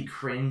really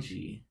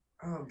cringy.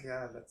 Oh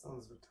god, that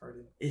sounds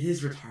retarded. It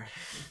is retarded.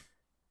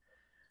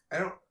 I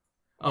don't...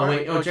 Oh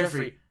wait, oh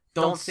Jeffrey,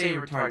 don't say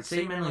retarded,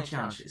 say mentally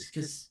challenged,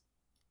 because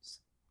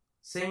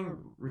saying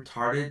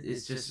retarded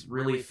is just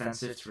really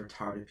offensive to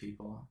retarded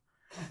people.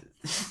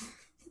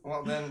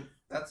 Well then,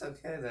 that's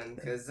okay then,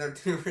 because they're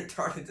too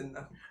retarded to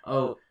know.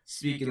 Oh,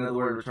 speaking of the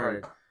word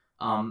retarded,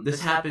 this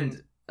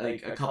happened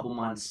like a couple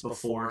months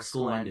before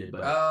school ended,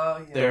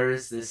 but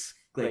there's this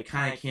like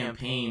kind of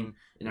campaign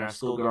in our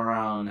school going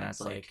around that's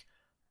like,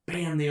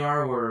 ban the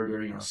R word,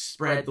 or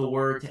spread the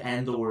word to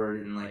end the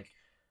word, and like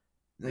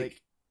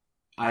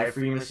I have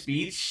freedom of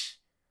speech.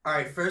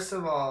 Alright, first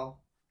of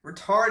all,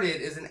 retarded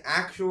is an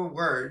actual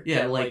word.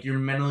 Yeah, like you're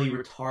mentally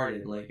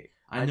retarded. Like,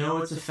 I know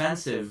it's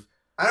offensive.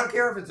 I don't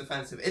care if it's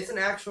offensive. It's an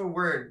actual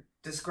word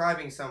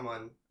describing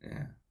someone.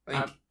 Yeah.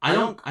 Like I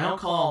don't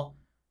call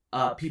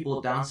people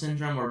with Down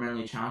syndrome or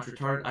mentally challenged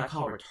retarded. I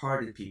call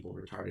retarded people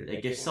retarded.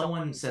 Like, if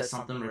someone says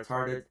something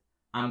retarded,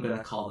 I'm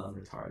gonna call them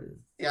retarded.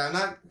 Yeah,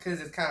 not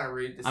because it's kind of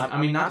rude to say. I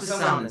mean, not to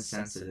sound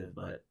insensitive,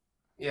 but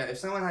yeah, if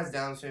someone has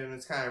Down syndrome,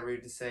 it's kind of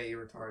rude to say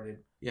you're retarded.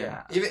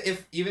 Yeah.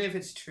 Even if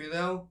it's true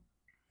though,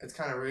 it's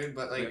kind of rude.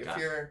 But like if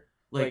you're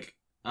like,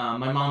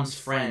 my mom's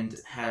friend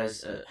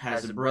has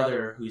a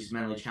brother who's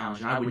mentally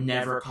challenged, and I would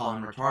never call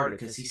him retarded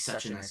because he's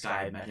such a nice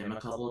guy. I've met him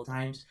a couple of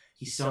times.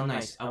 He's so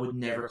nice. I would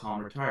never call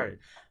him retarded.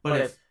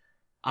 But if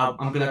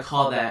I'm gonna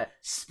call that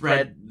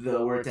spread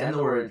the word to end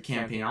the word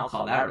campaign, I'll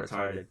call that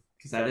retarded.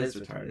 Because that is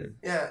retarded.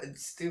 Yeah,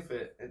 it's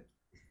stupid.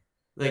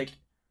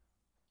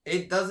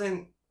 It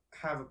doesn't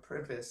have a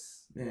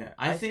purpose. Yeah,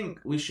 I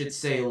think we should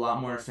say a lot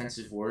more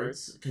offensive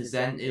words, because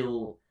then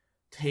it'll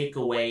take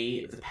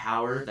away the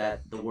power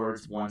that the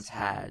words once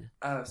had.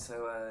 Oh,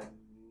 so,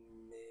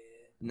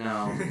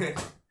 No.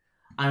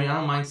 I mean, I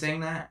don't mind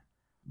saying that,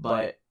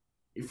 but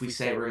if we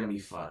say it, we're gonna be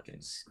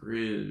fucking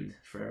screwed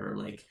forever.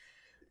 Like,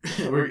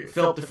 we're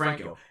Philip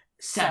DeFranco,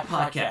 S.A.P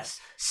podcast,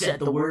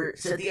 said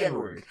the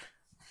N-word.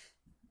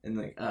 And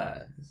like,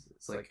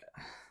 it's like,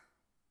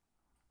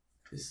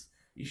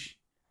 you should.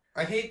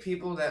 I hate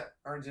people that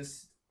are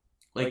just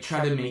like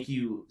try to make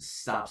you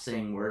stop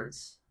saying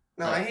words.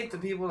 No, I hate the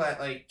people that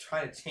like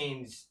try to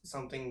change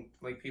something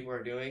like people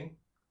are doing.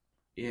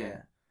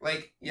 Yeah.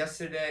 Like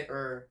yesterday,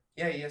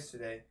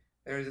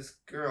 there was this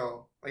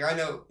girl. Like I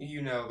know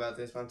you know about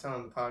this, but I'm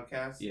telling the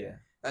podcast. Yeah.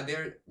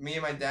 Me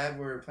and my dad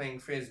were playing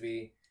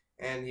frisbee,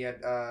 and he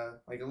had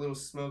like a little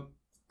smoke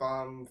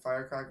bomb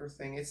firecracker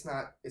thing. It's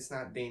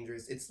not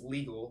dangerous. It's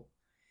legal.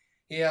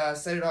 He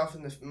set it off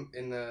in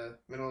the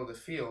middle of the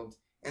field,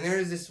 and there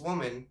was this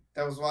woman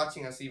that was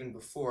watching us even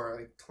before,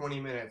 like 20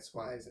 minutes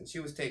wise, and she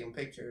was taking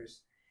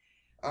pictures.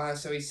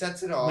 So he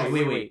sets it off.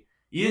 Wait.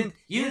 You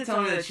didn't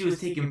tell me that she was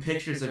taking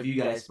pictures of you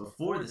guys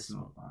before the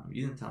smoke bomb.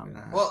 You didn't tell me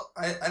that. Well,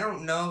 I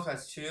don't know if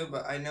that's true,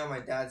 but I know my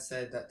dad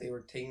said that they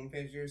were taking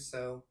pictures,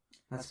 so...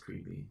 That's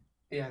creepy.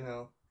 Yeah,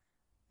 no.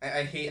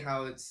 I hate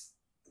how it's,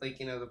 like,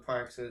 you know, the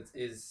park, so it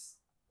is,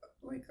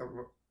 like,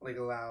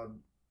 allowed,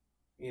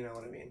 you know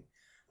what I mean.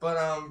 But,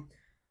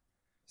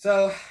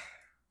 so,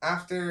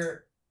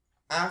 after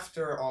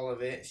all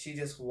of it, she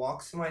just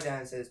walks to my dad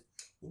and says,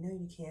 you know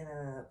you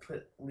can't,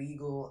 put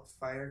legal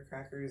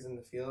firecrackers in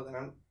the field,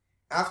 and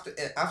After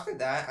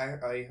that,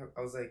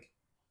 I was like,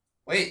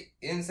 wait,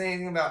 you didn't say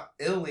anything about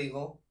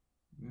illegal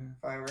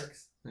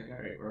fireworks. Like, all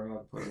right, we're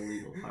about to put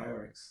illegal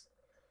fireworks.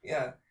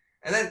 Yeah,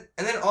 and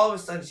then all of a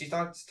sudden she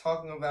starts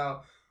talking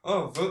about,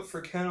 oh, vote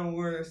for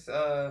Kenilworth,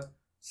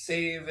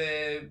 save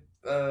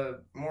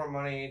more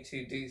money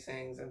to do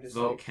things. I'm just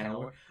vote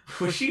Kenilworth.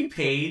 Was she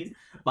paid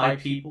by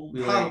people?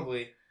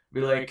 Probably. Be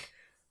like,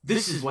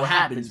 this is what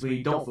happens when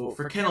you don't vote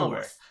for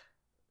Kenilworth.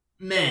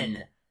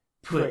 Men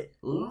put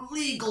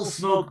legal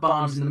smoke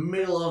bombs in the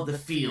middle of the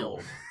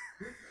field.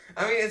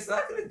 I mean, it's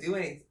not going to do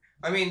anything.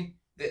 I mean,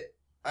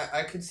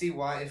 I could see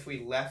why if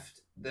we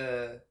left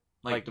the...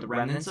 Like the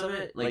remnants of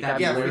it? Like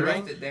that yeah, littering? we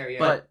left it there, yeah.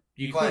 But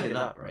you cleaned it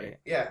up, right?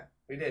 Yeah,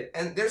 we did.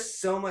 And there's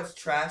so much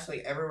trash,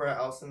 like, everywhere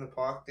else in the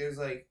park. There's,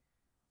 like,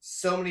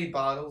 so many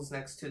bottles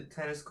next to the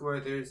tennis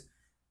court. There's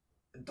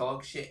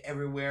dog shit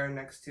everywhere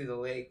next to the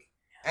lake.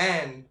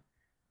 And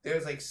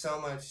there's, like, so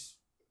much,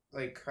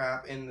 like,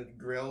 crap in the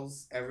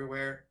grills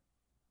everywhere.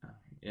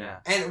 Yeah.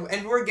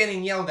 And we're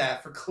getting yelled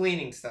at for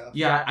cleaning stuff.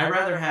 Yeah, I'd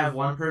rather have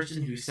one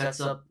person who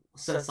sets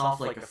off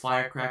like a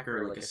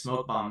firecracker or like a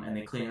smoke bomb and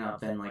they clean it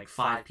up than like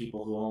 5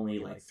 people who only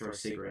like throw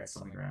cigarettes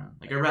on the ground.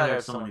 Like I'd rather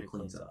have someone who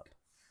cleans up.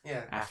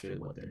 Yeah. After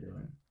what they're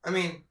doing. I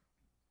mean,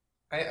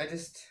 I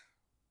just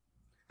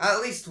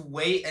at least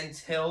wait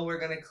until we're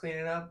gonna clean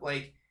it up.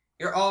 Like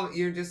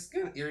you're just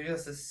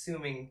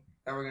assuming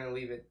that we're gonna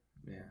leave it.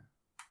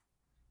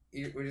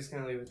 Yeah. We're just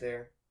gonna leave it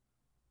there.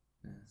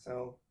 Yeah.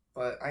 So.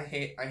 But I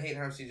hate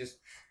how she just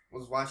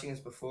was watching us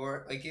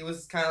before. Like, it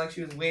was kind of like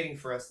she was waiting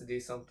for us to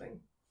do something.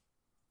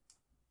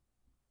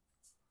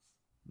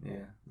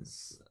 Yeah,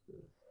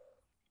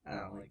 I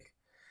don't like...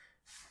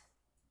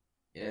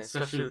 Yeah,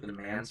 especially with the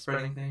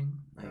man-spreading thing.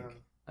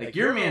 Like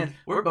you're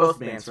we're both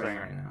man-spreading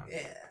right now.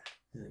 Yeah.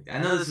 I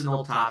know this is an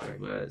old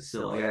topic, but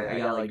still, like, I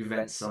gotta, like,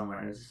 vent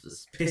somewhere. It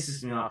just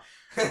pisses me off.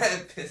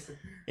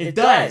 It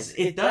does,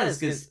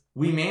 because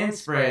we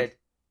man-spread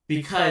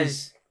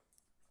because...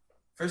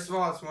 First of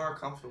all, it's more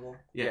comfortable.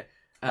 Yeah.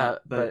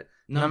 But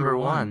number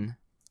one,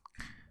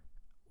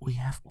 we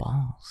have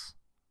balls.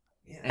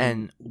 Yeah.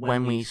 And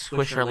when we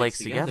squish our legs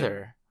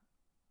together,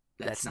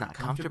 that's not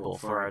comfortable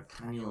for our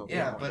tiny little balls.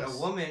 Yeah, but a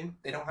woman,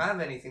 they don't have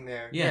anything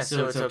there. Yeah,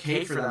 so it's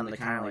okay for them to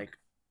kind of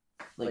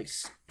like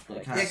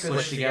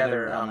squish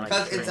together.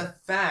 Because it's a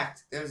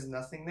fact, there's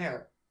nothing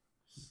there.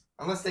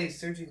 Unless they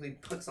surgically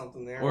put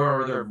something there.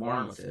 Or they're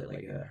born with it,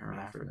 like a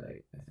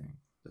hermaphrodite, I think.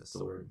 That's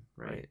the word,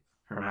 right?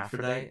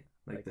 Hermaphrodite?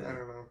 Like that. I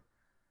don't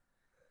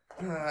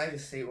know. I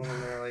just hate women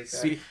that are like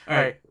that.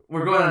 Alright,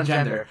 we're going on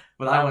gender,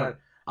 but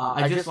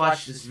I just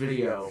watched this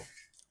video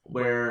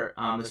where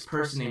this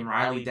person named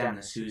Riley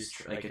Dennis, who's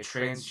like a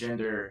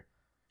transgender,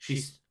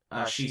 she's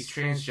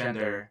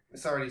transgender.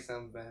 This already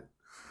sounds bad.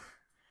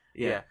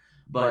 Yeah,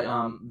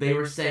 but they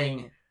were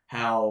saying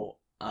how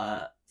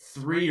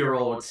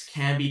 3-year-olds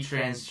can be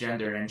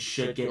transgender and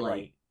should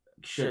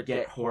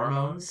get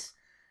hormones,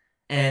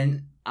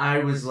 and I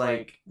was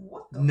like,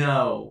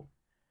 no.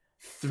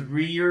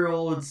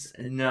 3-year-olds,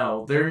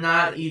 no. They're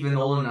not even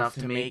old enough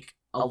to make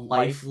a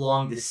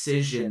lifelong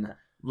decision,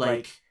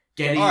 like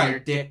getting your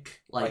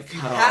dick, like, if you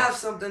cut have off.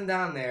 something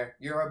down there,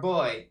 you're a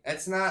boy.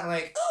 It's not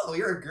like, oh,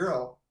 you're a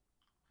girl.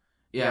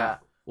 Yeah.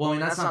 Well, I mean,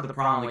 that's not the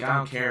problem. Like, I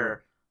don't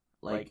care,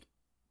 like,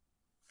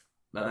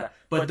 about that.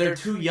 But they're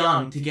too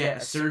young to get a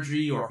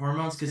surgery or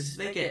hormones, because if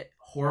they get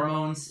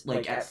hormones,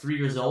 like, at 3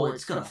 years old,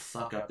 it's gonna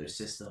fuck up their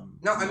system.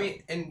 No, I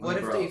mean, and what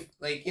if they,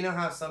 like, you know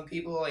how some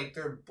people, like,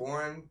 they're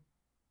born...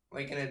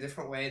 like in a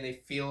different way, they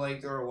feel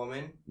like they're a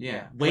woman.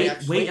 Yeah. Wait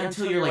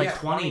until you're like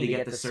 20 to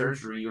get the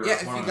surgery. Or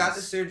if you got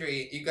the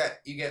surgery, you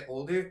get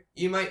older,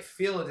 you might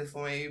feel a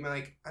different way. You might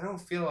like, I don't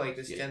feel like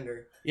this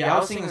gender. Yeah, I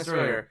was saying this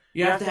earlier.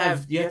 You have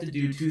to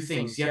do 2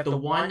 things. You have to,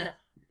 one,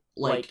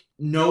 like,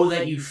 know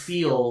that you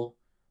feel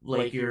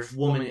like you're a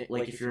woman,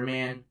 like if you're a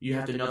man, you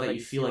have to know that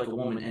you feel like a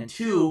woman, and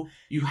 2,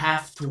 you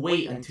have to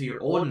wait until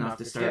you're old enough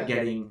to start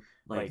getting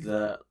like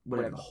the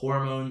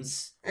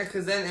hormones. Yeah,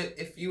 because then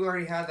if you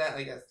already have that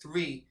like at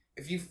 3,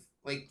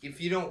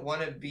 if you don't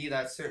want to be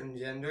that certain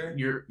gender,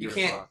 you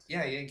can't. Fucked.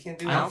 Yeah, you can't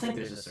do. I don't think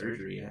there's a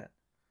surgery yet.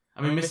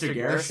 I mean, Mr.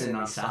 Garrison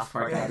on South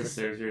Park had the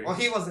surgery. Well,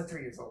 he wasn't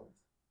 3 years old.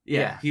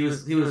 Yeah, he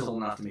was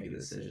old enough to make a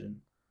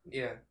decision.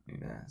 Yeah.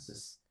 It's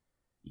just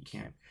you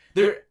can't.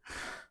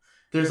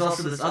 There's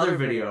also this other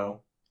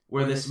video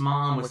where this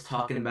mom was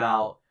talking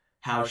about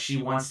how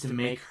she wants to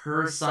make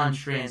her son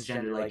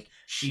transgender. Like,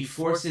 she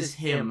forces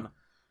him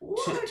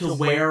to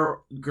wear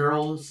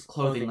girls'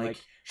 clothing. Like,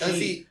 is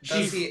he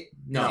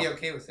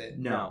okay with it?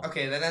 No.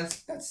 Okay, then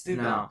that's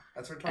stupid. No.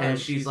 That's retarded. And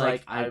she's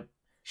like,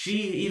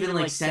 she even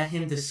like sent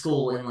him to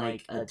school in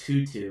like a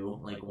tutu,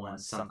 like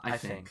once. I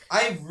think.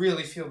 I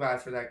really feel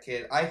bad for that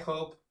kid. I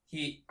hope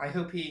the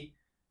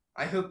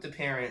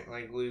parent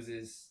like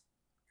loses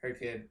her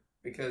kid.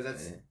 Because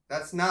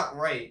that's not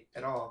right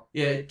at all.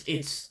 Yeah,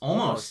 it's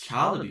almost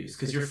child abuse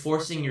because you're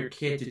forcing your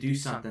kid to do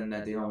something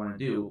that they don't want to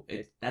do.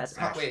 That's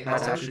actually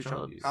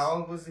child abuse. How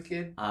old was the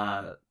kid?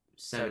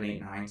 7,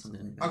 8, 9,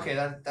 something like that. Okay,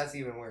 that's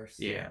even worse.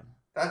 Yeah,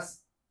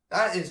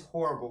 that is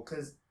horrible.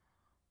 Because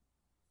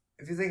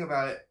if you think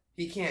about it,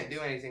 he can't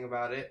do anything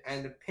about it,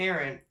 and the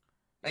parent,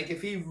 like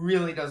if he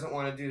really doesn't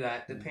want to do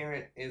that, the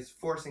parent is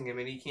forcing him,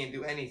 and he can't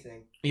do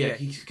anything. Yeah,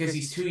 because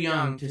he's too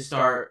young to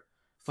start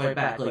fight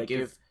back. Like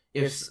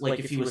if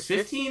he was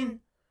 15,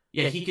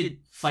 yeah, he could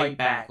fight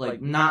back.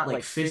 Like, not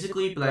like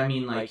physically, but I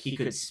mean like he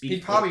could speak.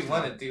 He'd probably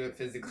want to do it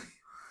physically.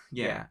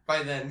 Yeah.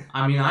 By then.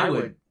 I mean, I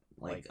would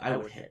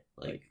hit.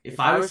 Like, if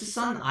I was his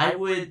son, I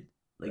would,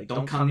 like,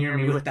 don't come near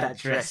me with that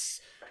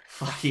dress.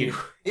 Fuck you.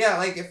 Yeah,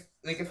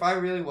 if I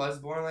really was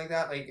born like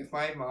that, like if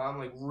my mom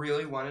like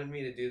really wanted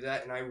me to do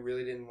that and I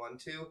really didn't want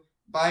to,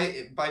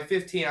 by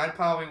 15 I'd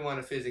probably want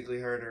to physically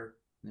hurt her.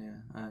 Yeah.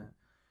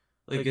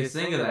 Like, just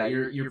think of that.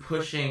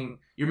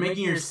 You're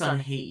making your son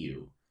hate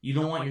you. You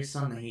don't want your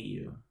son to hate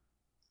you.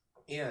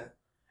 Yeah.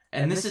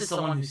 And this is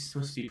someone who's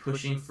supposed to be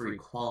pushing for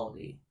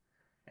equality.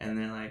 And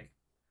they're like,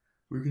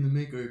 we're gonna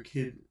make our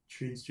kid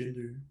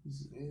transgender.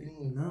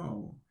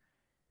 No.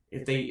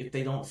 If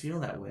they don't feel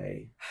that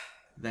way,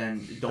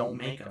 then don't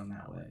make them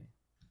that way.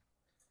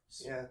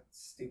 Yeah,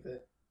 it's stupid.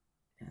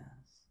 Yeah.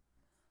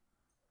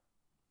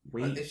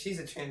 Wait. But if she's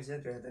a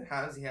transgender, then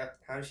how does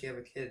she have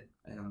a kid?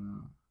 I don't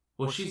know.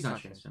 Well, she's not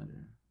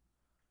transgender.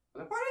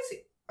 Why does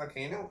he?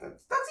 Okay, no,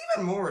 that's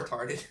even more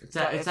retarded.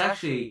 It's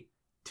actually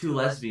 2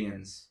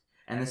 lesbians,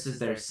 and this is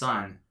their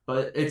son.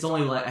 But it's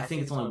only I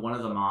think it's only one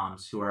of the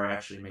moms who are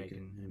actually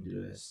making him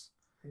do this.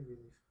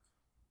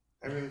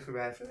 I really feel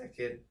bad for that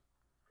kid.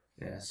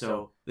 Yeah.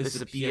 So this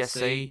is a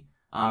PSA.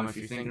 If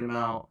you're thinking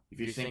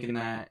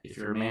that if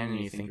you're a man and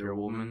you think you're a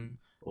woman,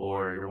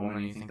 or you're a woman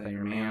and you think that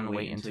you're a man,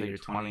 wait until you're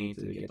 20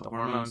 to get the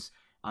hormones.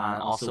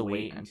 Also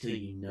wait until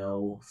you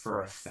know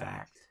for a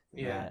fact.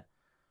 Yeah.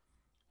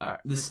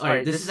 This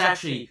is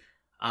actually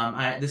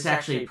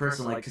a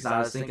person, like, because I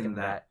was thinking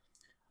that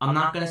I'm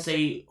not gonna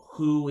say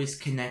who is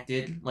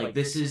connected. Like,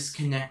 this is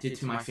connected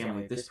to my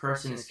family. This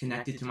person is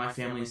connected to my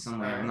family in some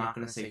way. I'm not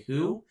gonna say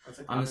who.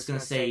 I'm just gonna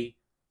say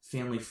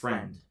family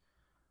friend.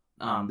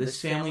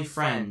 This family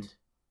friend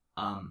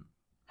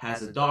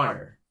has a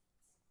daughter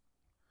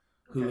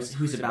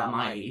who's about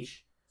my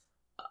age,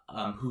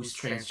 who's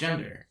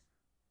transgender.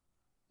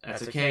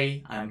 That's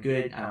okay. I'm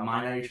good. I don't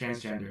mind that you're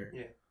transgender.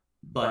 Yeah.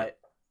 But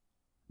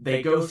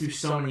they go through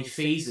so many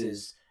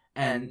phases,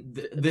 and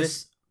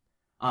this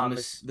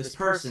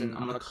person,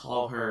 I'm gonna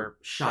call her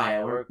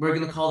Shia. We're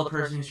gonna call the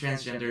person who's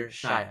transgender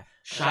Shia.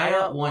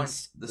 Shia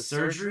wants the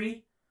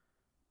surgery.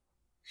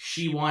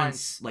 She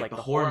wants like the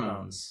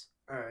hormones.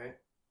 All right.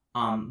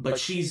 But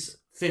she's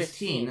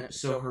 15,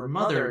 so her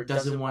mother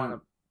doesn't want to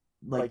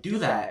like do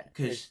that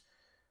because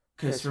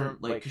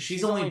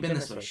she's only been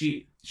this way.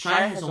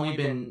 Shia has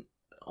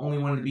only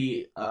wanted to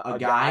be a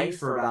guy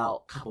for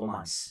about a couple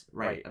months,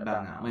 right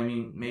about now. I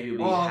mean, maybe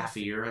it'll be half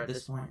a year at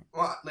this point.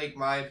 Well, like,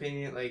 my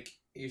opinion, like,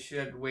 you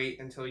should wait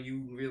until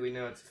you really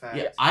know it's a fact.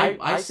 Yeah,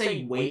 I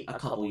say wait a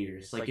couple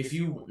years. Like, if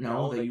you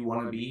know that you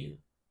want to be...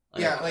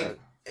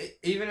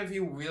 even if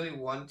you really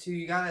want to,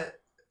 you gotta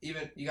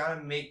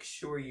make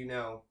sure you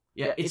know.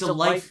 Yeah, it's a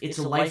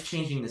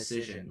life-changing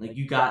decision. Like,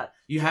 you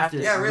have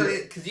to... Yeah,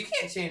 really, because you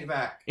can't change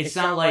back. It's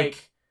not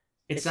like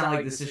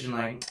a decision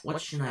like,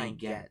 what should I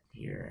get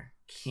here?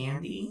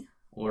 Candy?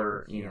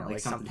 Or, like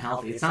something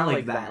healthy. It's not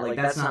like that. Like,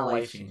 that's not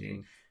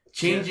life-changing.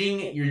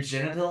 Changing your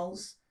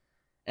genitals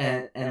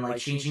and like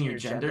changing your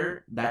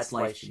gender, that's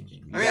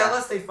life-changing. I mean,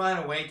 unless they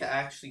find a way to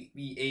actually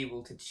be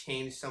able to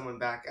change someone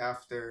back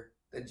after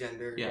the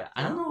gender. Yeah,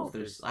 I don't know if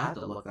there's... I have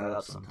to look that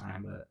up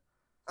sometime, but...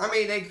 I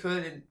mean, they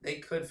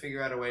could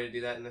figure out a way to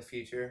do that in the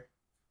future.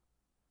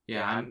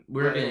 Yeah,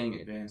 we're getting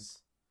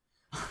advanced.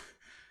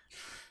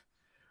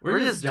 We're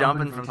just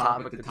jumping from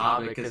topic to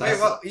topic.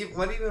 Wait,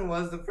 what even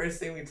was the first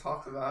thing we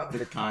talked about?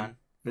 VidCon,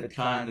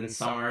 then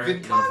summer.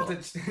 VidCon, the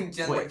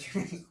gender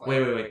transplant.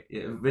 Wait.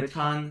 Yeah,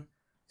 VidCon,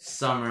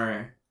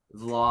 summer,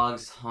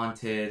 vlogs,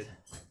 haunted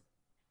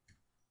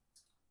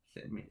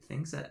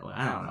things that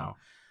I don't know.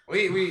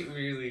 We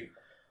really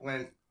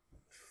went.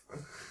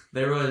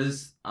 There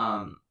was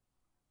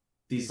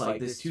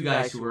these two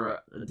guys who were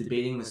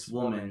debating this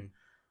woman.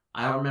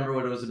 I don't remember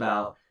what it was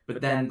about,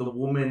 but then the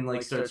woman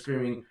like started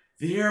screaming,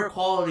 "The air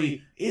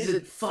quality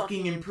isn't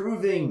fucking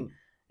improving,"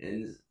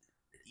 and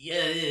yeah,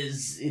 it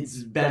is.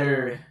 It's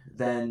better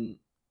than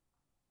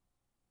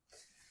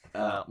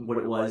what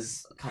it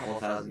was a couple of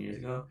thousand years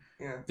ago.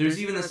 Yeah.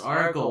 There's even this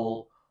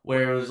article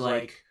where it was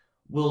like,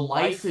 "Will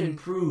life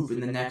improve in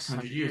the next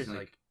 100 years?" And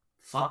like,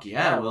 fuck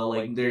yeah, it will.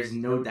 Like, there's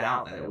no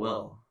doubt that it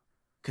will.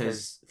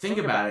 Because think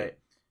about it.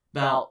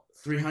 About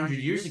 300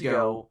 years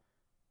ago,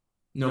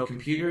 no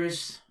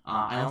computers.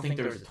 I don't think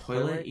there was a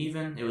toilet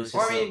even. It was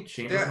just a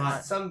chamber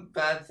pot. Some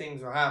bad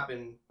things will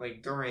happen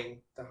like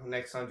during the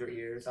next 100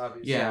 years,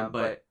 obviously. Yeah,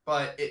 but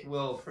it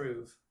will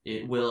improve.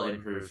 It will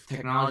improve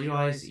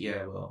technology-wise.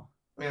 Yeah, it will.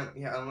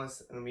 Yeah,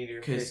 unless a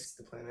meteor hits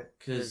the planet.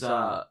 Because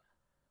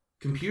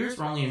computers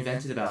were only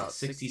invented about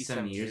 60,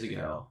 70 years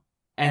ago,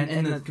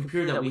 and the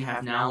computer that we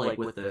have now, like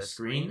with the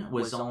screen,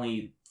 was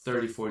only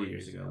 30, 40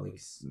 years ago, like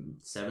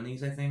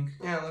 70s, I think.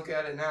 Yeah, look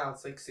at it now.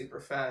 It's like super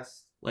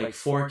fast. Like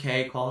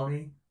 4K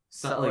quality.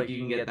 So like you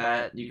can get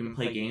that. You can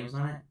play games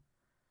on it.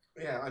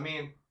 Yeah, I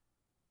mean,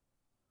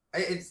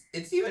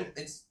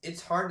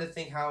 it's hard to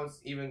think how it's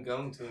even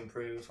going to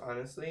improve,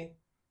 honestly,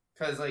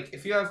 because like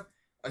if you have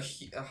a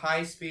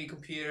high speed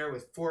computer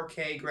with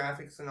 4K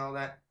graphics and all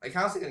that, like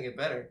how's it gonna get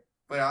better?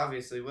 But it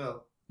obviously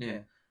will. Yeah.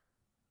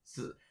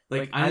 So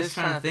like I'm just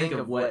trying to think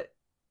of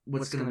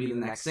what's gonna be the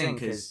next thing,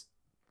 because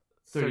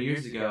 30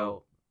 years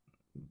ago,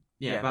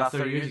 about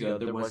 30 years ago,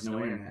 there was no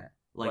internet.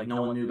 Like,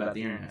 no one knew about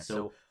the internet.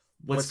 So,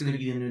 what's going to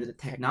be the new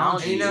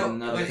technology in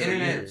another 30 years? When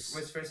internet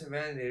was first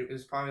invented, it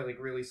was probably, like,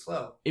 really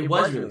slow. It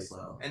was really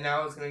slow. And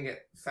now it's going to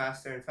get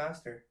faster and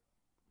faster.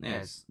 Yeah,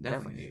 it's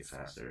definitely going to get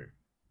faster.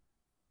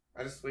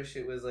 I just wish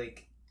it was,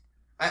 like...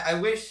 I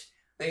wish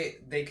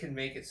they could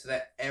make it so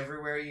that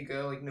everywhere you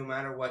go, like, no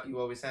matter what, you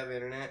always have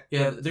internet.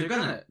 Yeah,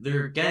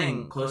 they're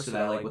getting close to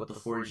that, like, with the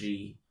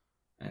 4G...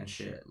 and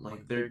shit.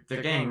 Like, they're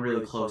getting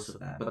really close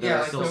with that. But there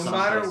are still some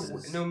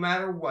places. No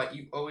matter what,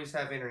 you always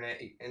have internet,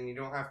 and you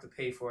don't have to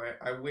pay for it.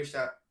 I wish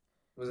that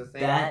was a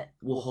thing. That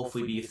will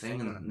hopefully be a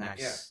thing in the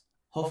next... Yeah.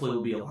 Hopefully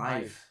we'll be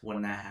alive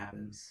when that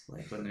happens.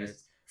 Like, when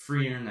there's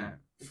free internet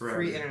forever.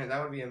 Free internet,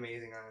 that would be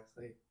amazing,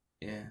 honestly.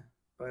 Yeah.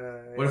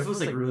 But, what if it was,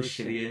 like, really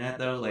shitty internet,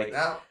 though?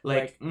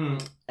 Internet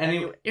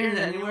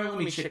anywhere, let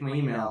me check my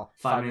email.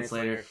 5 minutes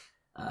later...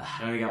 I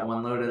only got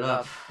one loaded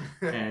up,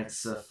 and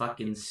it's a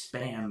fucking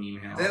spam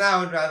email. Then I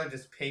would rather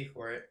just pay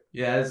for it.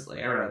 Yeah, I'd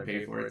rather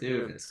pay for it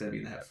too if it's gonna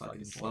be that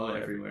fucking slow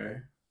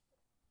everywhere.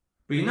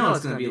 But you know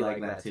it's gonna be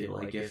like that too.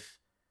 Like if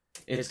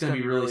it's gonna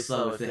be really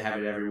slow if they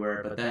have it everywhere,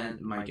 but then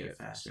it might get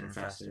faster and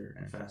faster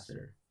and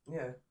faster.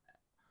 Yeah.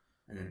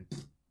 And then.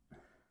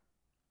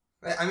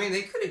 I mean,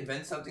 they could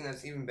invent something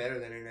that's even better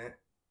than internet.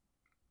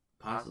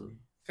 Possibly.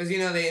 Because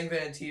they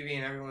invented TV,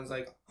 and everyone's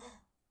like, oh,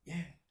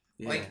 yeah.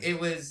 Like it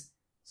was.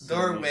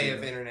 Their way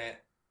of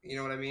internet, you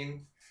know what I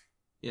mean?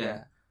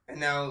 Yeah. And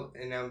now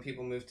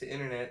people move to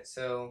internet,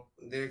 so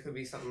there could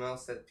be something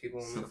else that people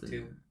will move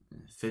to.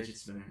 Fidget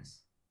spinners.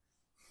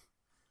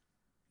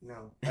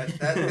 No, that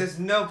there's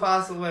no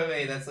possible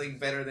way that's like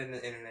better than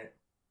the internet.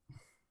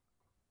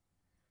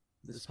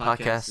 This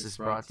podcast is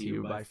brought to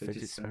you by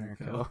Fidget Spinner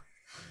Co.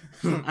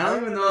 I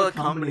don't even know the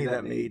company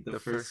that made the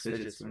first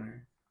fidget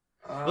spinner.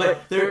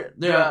 Like the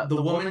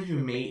woman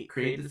who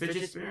created the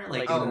fidget spinner,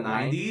 like in the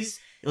 90s,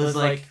 it was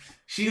like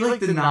she like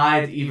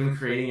denied even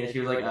creating it. She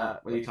was like,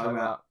 "What are you talking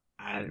about?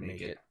 I didn't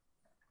make it."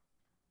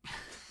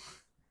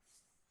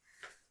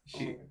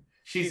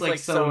 She's like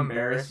so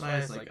embarrassed by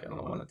it. It's like I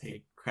don't want to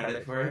take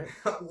credit for it.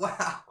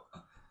 Wow.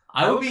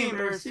 I would be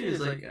embarrassed too.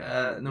 It's like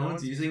no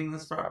one's using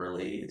this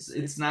properly.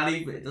 It's not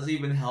even. It doesn't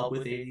even help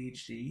with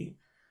ADHD.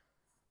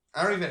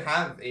 I don't even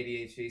have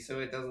ADHD,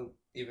 so it doesn't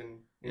even.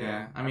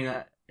 Yeah, I mean.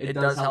 It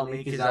does help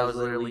me because I was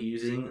literally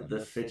using the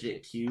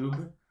fidget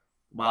cube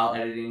while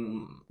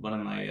editing one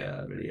of my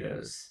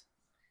videos.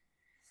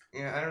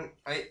 Yeah,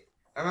 I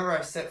remember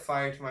I set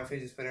fire to my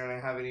fidget spinner and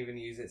I haven't even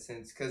used it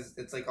since because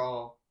it's like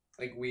all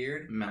like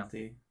weird,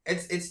 melty.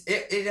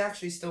 It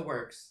actually still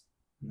works.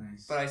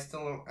 Nice. But I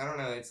don't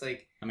know. It's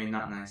like. I mean,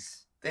 not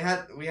nice. We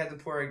had to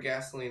pour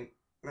gasoline.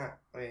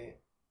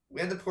 We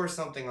had to pour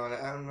something on it.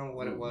 I don't know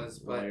what it was,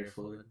 but. Lighter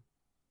fluid.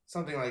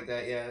 Something like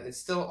that, yeah. It's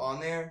still on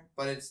there,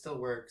 but it still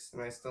works,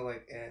 and I still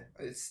like,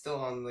 it's still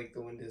on like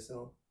the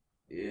windowsill.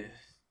 Yeah.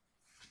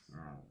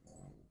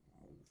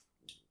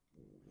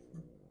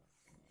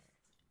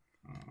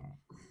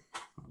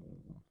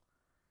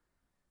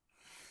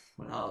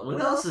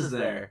 What else is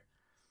there?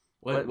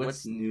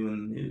 What's new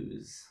in the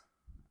news?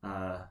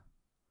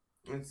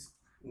 It's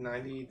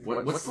 90.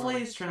 What's the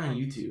latest trend on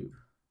YouTube?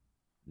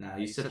 Nah,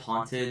 you said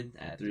Haunted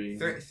at 3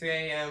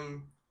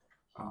 a.m.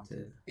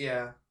 Haunted.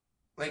 Yeah.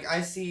 Like,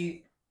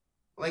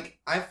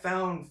 I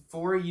found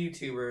 4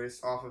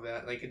 YouTubers off of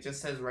it. Like, it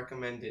just says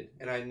recommended,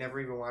 and I'd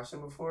never even watched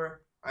them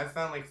before. I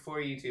found, like, 4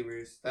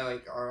 YouTubers that,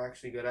 like, are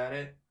actually good at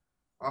it.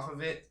 off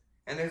of it.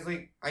 And there's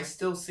like, I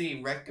still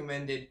see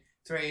recommended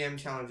 3 a.m.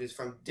 challenges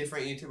from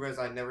different YouTubers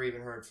I'd never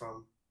even heard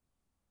from.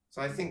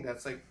 So I think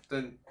that's like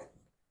the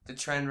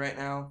trend right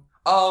now.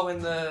 Oh,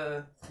 and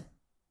that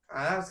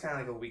was kind of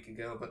like a week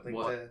ago, but like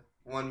what? the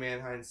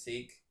one-man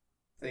hide-and-seek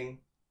thing.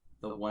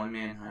 The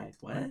one-man hide...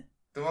 What?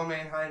 The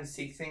one-man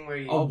hide-and-seek thing where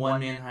you... Oh,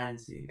 one-man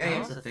hide-and-seek. Yeah, That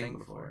was a thing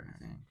before, I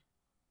think.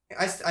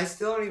 I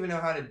still don't even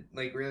know how to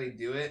like really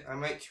do it. I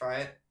might try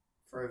it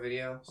for a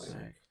video.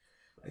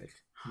 Like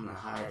I'm gonna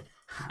hide.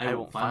 I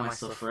won't find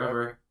myself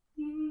forever.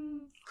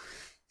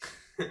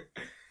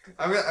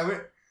 I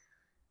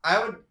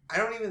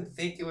don't even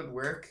think it would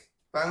work,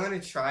 but I'm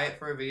gonna try it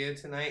for a video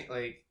tonight.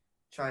 Like,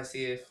 try to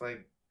see if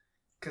like,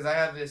 cause I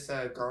have this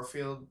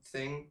Garfield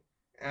thing.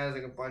 It has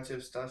like a bunch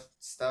of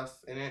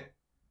stuff in it.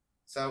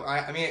 So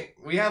I mean,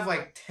 we have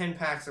like 10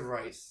 packs of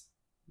rice.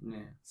 Yeah.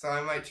 So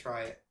I might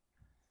try it,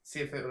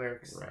 see if it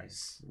works.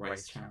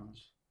 Rice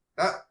challenge.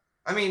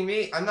 I mean,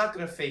 I'm not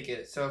gonna fake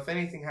it. So if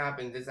anything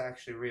happens, it's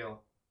actually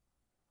real.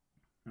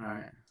 All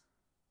right.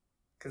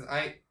 Cause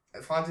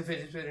Haunted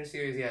Fidget Spinner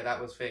series, yeah,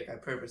 that was fake. I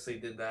purposely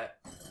did that.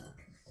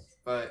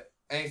 But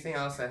anything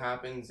else that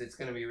happens, it's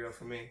gonna be real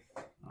for me.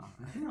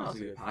 I think that was a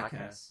good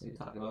podcast. We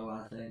talked about a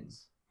lot of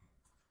things.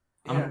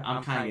 Yeah.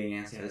 I'm kind of getting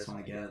antsy. I just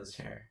want to get out of this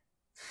chair.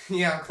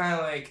 Yeah, I'm kind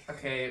of like,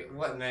 okay,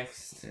 what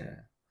next? Yeah.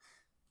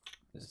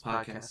 This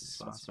podcast is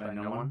sponsored by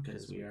no one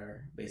because we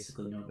are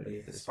basically nobody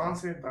at this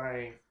Sponsored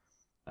by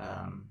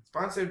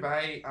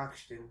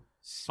Oxygen.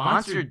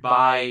 Sponsored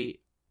by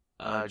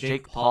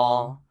Jake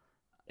Paul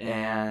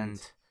and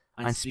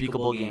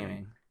Unspeakable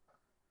Gaming.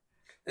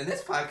 And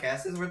this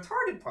podcast is a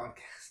retarded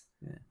podcast.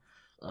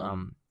 Yeah.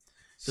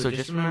 So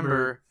just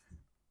remember,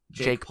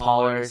 Jake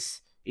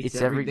Paulers, it's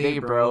every day,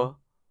 bro,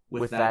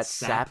 with that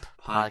S.A.P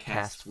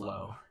podcast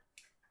flow.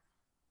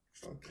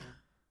 Okay.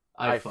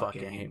 I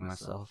fucking hate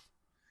myself.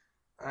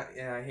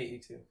 Yeah, I hate you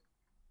too.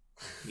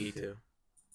 Me too.